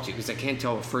to talk to because I can't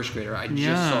tell a first grader. I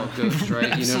just saw a ghost, right?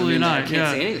 Absolutely not. I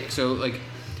can't say anything. So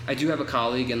I do have a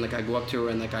colleague, and I go up to her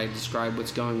and I describe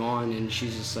what's going on, and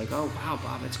she's just like, "Oh wow,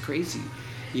 Bob, that's crazy.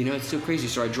 It's so crazy."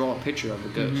 So I draw a picture of the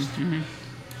ghost,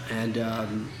 and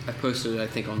I posted it, I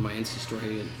think, on my Insta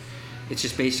story, and it's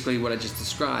just basically what I just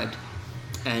described.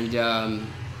 And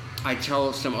I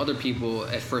tell some other people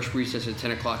at first recess at 10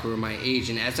 o'clock who are my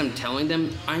age, and as I'm telling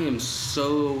them, I am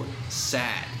so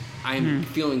sad. I'm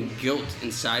feeling guilt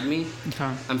inside me.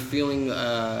 Okay. I'm feeling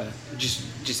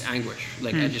just anguish.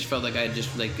 I just felt like I had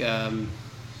just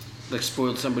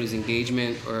spoiled somebody's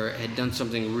engagement or had done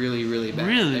something really, really bad.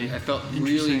 Really? I felt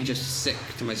really just sick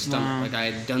to my stomach. Wow. I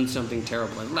had done something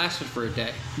terrible. It lasted for a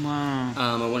day. Wow.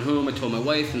 I went home, I told my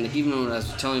wife, and even when I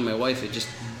was telling my wife, it just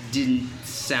didn't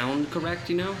sound correct,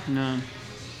 No.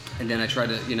 And then I tried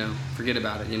to, forget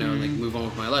about it, move on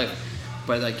with my life.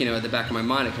 But at the back of my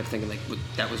mind, I kept thinking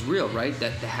that was real, right?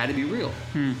 That had to be real.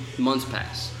 Months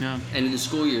pass. Yeah. And the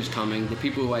school year's coming. The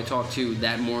people who I talked to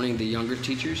that morning, the younger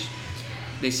teachers,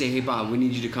 they say, "Hey Bob, we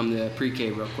need you to come to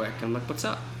pre-K real quick." I'm like, "What's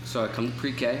up?" So I come to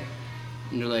pre-K,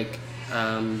 and they're like,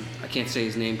 I can't say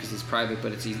his name because it's private,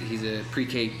 but he's a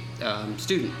pre-K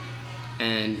student,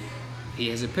 and he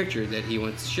has a picture that he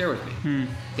wants to share with me.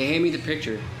 They hand me the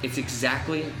picture. It's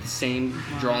exactly the same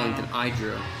drawing that I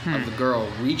drew of the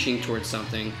girl reaching towards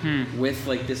something with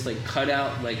this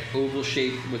cutout oval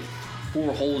shape with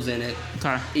 4 holes in it,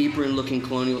 apron-looking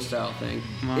colonial style thing.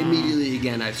 Wow. Immediately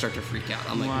again, I start to freak out.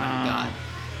 I'm like, my God.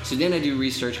 So then I do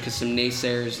research because some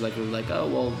naysayers were like, "Oh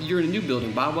well, you're in a new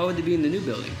building, Bob. Why would they be in the new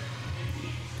building?"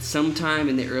 Sometime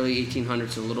in the early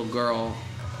 1800s, a little girl.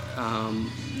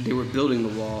 They were building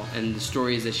the wall, and the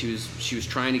story is that she was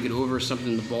trying to get over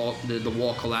something. The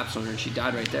wall collapsed on her, and she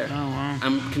died right there. Oh wow!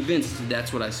 I'm convinced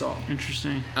that's what I saw.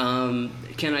 Interesting.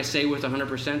 Can I say with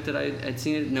 100% that I'd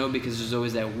seen it? No, because there's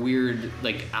always that weird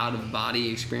out of body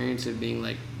experience of being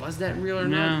like, was that real or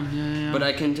not? Yeah. But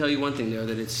I can tell you one thing though,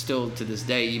 that it's still to this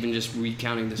day, even just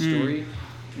recounting the story.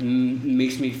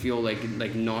 Makes me feel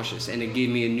like nauseous, and it gave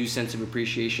me a new sense of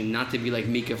appreciation, not to be like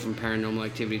Mika from Paranormal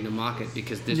Activity to mock it,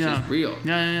 because this is real.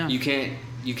 Yeah. You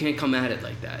can't come at it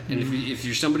like that. And if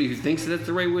you're somebody who thinks that's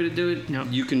the right way to do it,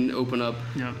 you can open up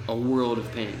a world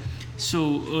of pain.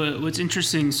 So what's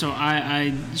interesting, so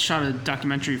I shot a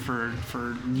documentary for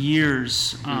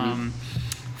years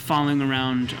following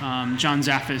around John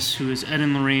Zaffis, who is Ed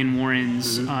and Lorraine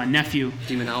Warren's nephew.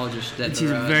 Demonologist.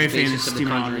 He's a very famous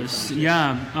demonologist.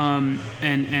 Yeah.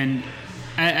 And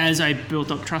as I built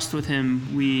up trust with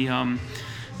him, we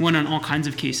went on all kinds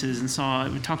of cases and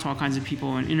we talked to all kinds of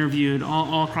people and interviewed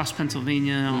all across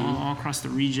Pennsylvania, all across the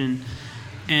region.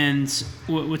 And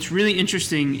what's really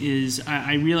interesting is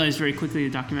I realized very quickly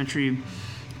the documentary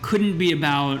couldn't be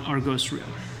about are ghosts real.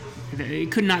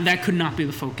 That could not be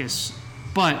the focus.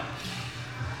 But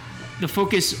the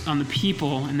focus on the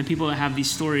people and the people that have these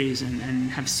stories and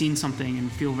have seen something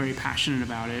and feel very passionate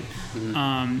about it.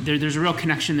 There's a real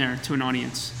connection there to an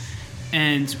audience.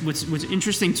 And what's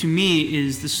interesting to me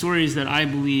is the stories that I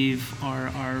believe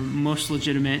are most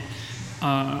legitimate,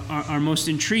 are most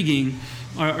intriguing,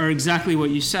 are exactly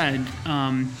what you said.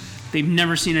 They've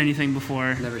never seen anything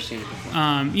before. Never seen it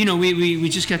before. We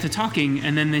just get to talking,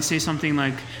 and then they say something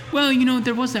like, well,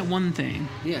 there was that one thing.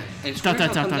 Yeah. And it's dot.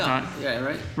 Yeah,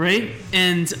 right? Right?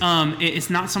 And it's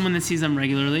not someone that sees them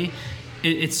regularly.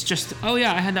 It's just, oh,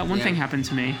 yeah, I had that one thing happen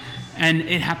to me. And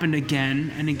it happened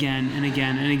again and again and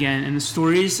again and again. And the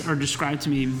stories are described to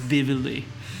me vividly,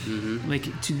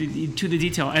 like to the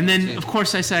detail. And then, of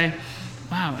course, I say,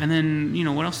 wow. And then,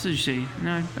 what else did you see?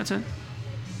 No, that's it.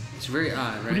 It's very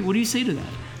odd, right? What do you say to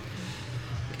that?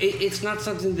 It's not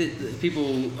something that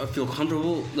people feel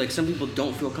comfortable. Like, some people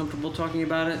don't feel comfortable talking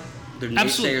about it. They're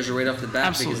naysayers right off the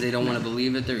bat because they don't want to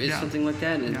believe that there is something like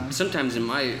that. And sometimes, in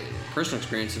my personal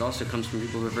experience, it also comes from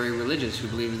people who are very religious, who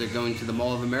believe that they're going to the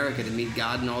Mall of America to meet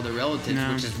God and all their relatives,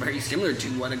 which is very similar to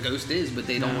what a ghost is, but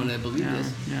they don't want to believe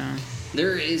this. Yeah.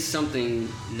 There is something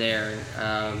there.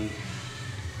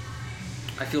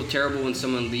 I feel terrible when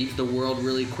someone leaves the world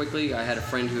really quickly. I had a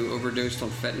friend who overdosed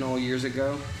on fentanyl years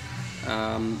ago,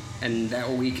 and that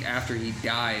week after he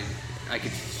died, I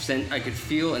could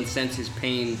feel and sense his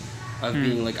pain of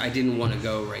being like, I didn't want to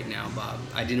go right now, Bob.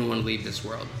 I didn't want to leave this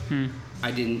world.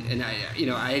 I didn't, and I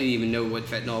didn't even know what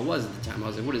fentanyl was at the time. I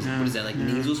was like, what is that, like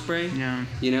nasal spray? Yeah.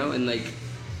 And like,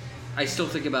 I still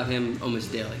think about him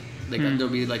almost daily. Like there'll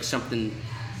be like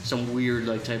some weird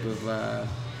like type of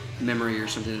memory or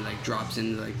something that like drops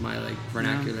into like my like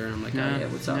vernacular, and I'm like, oh yeah,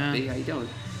 what's up, B? How you doing?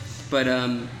 But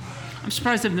I'm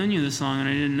surprised I've known you this long, and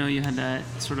I didn't know you had that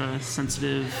sort of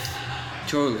sensitive.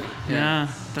 Totally. Yeah.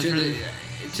 That's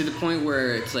to the point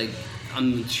where it's like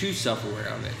I'm too self-aware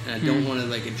of it, and I don't want to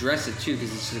like address it too,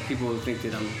 because it's like people will think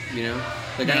that I'm,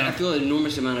 I feel an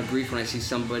enormous amount of grief when I see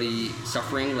somebody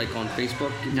suffering, like on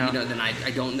Facebook. Then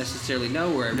I don't necessarily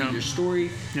know, or I read your story,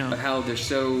 but how they're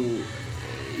so.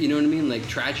 You know what I mean? Like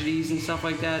tragedies and stuff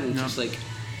like that. And just like,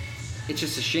 it's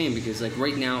just a shame because like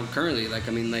right now, currently, like,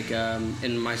 I mean, like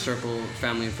in my circle,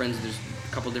 family and friends, there's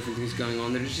a couple different things going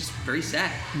on that are just very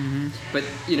sad. But,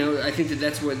 I think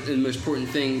that's what the most important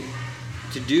thing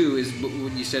to do is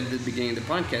what you said at the beginning of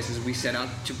the podcast is we set out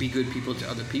to be good people to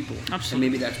other people. Absolutely.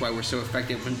 And maybe that's why we're so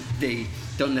effective when they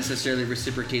don't necessarily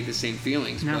reciprocate the same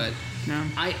feelings. But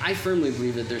I firmly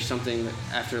believe that there's something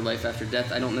after life, after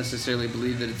death. I don't necessarily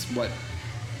believe that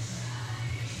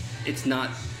it's not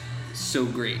so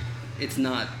great. It's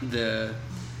not the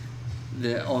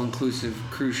all-inclusive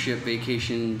cruise ship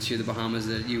vacation to the Bahamas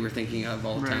that you were thinking of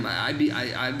all the time.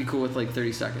 I'd be cool with like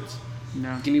 30 seconds.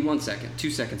 No. Give me 1 second, 2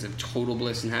 seconds of total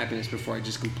bliss and happiness before I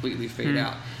just completely fade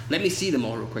out. Let me see them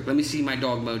all real quick. Let me see my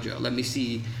dog Mojo. Let me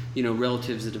see,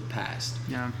 relatives that have passed.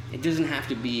 Yeah. It doesn't have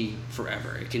to be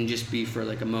forever. It can just be for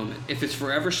like a moment. If it's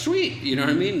forever, sweet. You know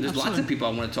what I mean? There's lots of people I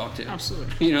want to talk to.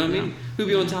 Absolutely. You know what I mean? Who'd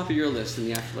be on top of your list in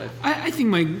the afterlife? I think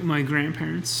my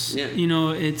grandparents. Yeah.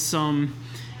 It's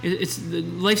the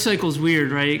life cycle's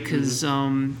weird, right? Because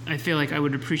I feel like I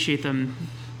would appreciate them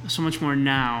so much more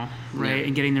now, right?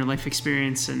 And getting their life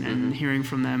experience and hearing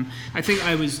from them. I think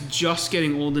I was just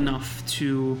getting old enough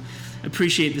to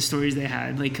appreciate the stories they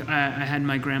had. Like I had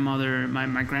my grandmother,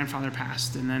 my grandfather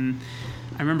passed, and then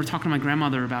I remember talking to my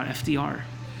grandmother about FDR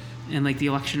and like the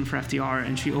election for FDR,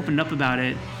 and she opened up about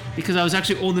it because I was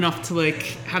actually old enough to like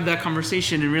have that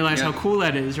conversation and realize how cool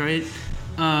that is, right?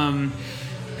 And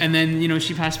then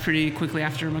she passed pretty quickly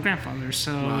after my grandfather,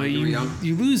 so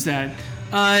you lose that.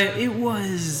 It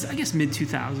was, I guess,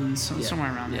 mid-2000s,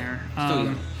 somewhere around there.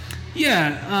 Still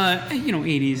young.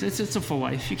 80s. It's a full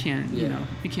life. You can't,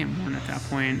 you can't mourn at that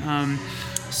point.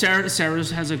 Sarah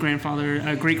has a great grandfather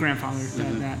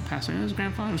that passed away. It was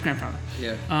grandfather.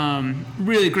 Yeah.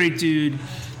 Really great dude.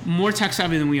 More tech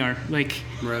savvy than we are. Like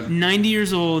 90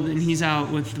 years old, and he's out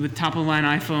with top of the line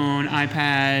iPhone,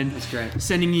 iPad. That's great.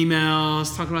 Sending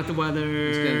emails, talking about the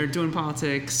weather, doing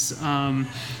politics.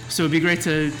 So it'd be great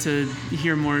to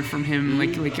hear more from him.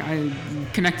 Like I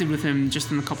connected with him just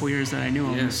in the couple years that I knew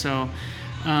him. Yeah. So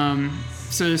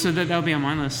that'll be on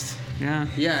my list. Yeah.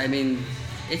 Yeah. I mean,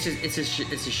 it's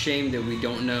a shame that we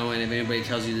don't know, and if anybody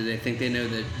tells you that they think they know,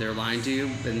 that they're lying to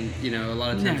you. And a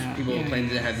lot of times people claim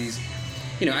to have these.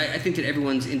 I think that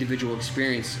everyone's individual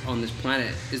experience on this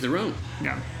planet is their own.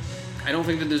 Yeah. I don't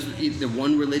think that there's either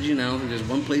one religion. I don't think there's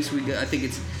one place we go. I think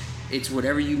it's It's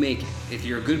whatever you make it. If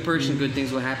you're a good person, good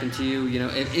things will happen to you. You know,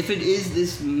 if it is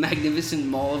this magnificent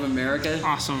Mall of America,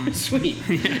 awesome, sweet.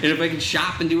 And if I can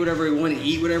shop and do whatever I want and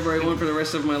eat whatever I want for the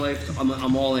rest of my life,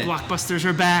 I'm all in. Blockbusters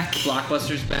are back.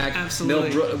 Blockbusters back.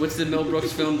 Absolutely. What's the Mel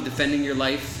Brooks film, Defending Your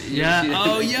Life? Yeah.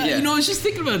 Oh yeah. You know, I was just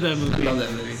thinking about that movie. I love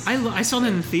that movie. I saw that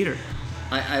in the theater.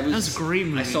 That was a great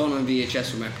movie. I saw it on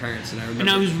VHS with my parents, and I remember. And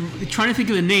I was trying to think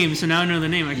of the name, so now I know the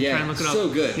name. I can try and look it up. So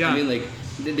good. Yeah. I mean, like,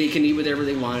 they can eat whatever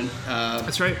they want.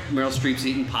 That's right. Meryl Streep's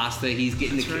eating pasta. He's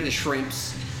getting the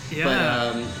shrimps.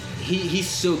 Yeah. But he's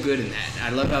so good in that.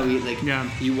 I love how he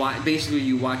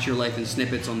you watch your life in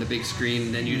snippets on the big screen,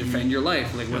 and then you defend your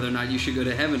life, like whether or not you should go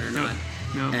to heaven or not.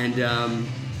 No. And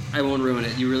I won't ruin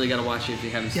it. You really got to watch it if you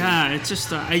haven't seen it. Yeah, it's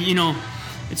just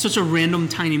it's such a random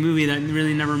tiny movie that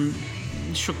really never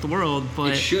shook the world,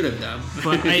 but it should have though.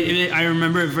 But I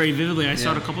remember it very vividly. I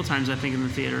saw it a couple times, I think, in the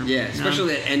theater. Yeah,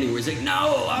 especially that ending where he's like,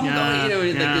 "No, I'm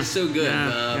going." Like it's so good.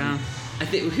 I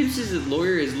think who's his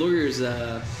lawyer? His lawyer's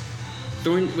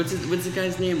Thorn. What's the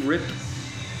guy's name? Rip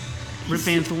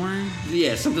Van Thorn.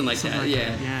 Yeah, something like that.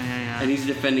 Yeah. Yeah. And he's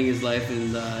defending his life, and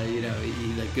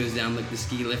he like goes down like the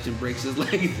ski lift and breaks his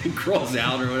leg and crawls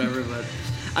out or whatever. But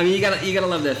I mean, you gotta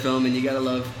love that film, and you gotta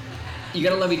love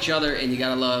each other, and you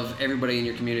gotta love everybody in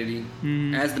your community.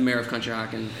 As the mayor of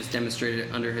Conshohocken has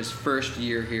demonstrated under his first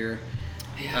year here,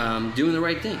 doing the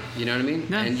right thing. You know what I mean?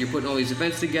 Yeah. And you're putting all these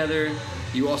events together.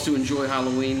 You also enjoy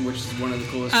Halloween, which is one of the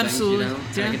coolest things. You know?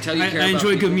 Yeah. I can tell you care I about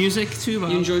enjoy people. good music too. Bob.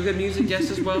 You enjoy good music,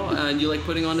 yes, as well. And you like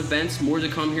putting on events. More to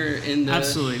come here in the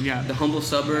the humble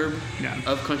suburb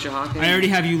of Conshohocken. I already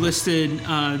have you listed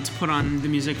to put on the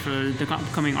music for the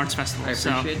upcoming arts festival. I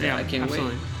appreciate that. I can't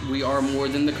wait. We are more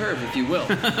than the curve, if you will.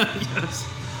 Yes.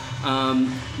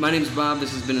 My name's Bob.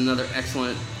 This has been another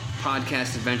excellent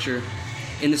podcast adventure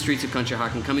in the streets of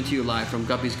Conshohocken, coming to you live from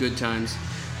Guppy's Good Times.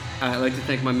 I'd like to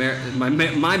thank my mayor,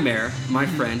 my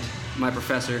friend, my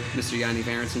professor, Mr. Yaniv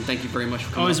Aronson. Thank you very much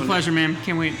for coming. Always a pleasure, man.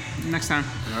 Can't wait. Next time.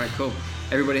 All right, cool.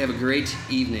 Everybody have a great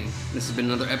evening. This has been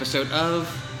another episode of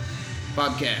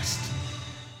Bobcast.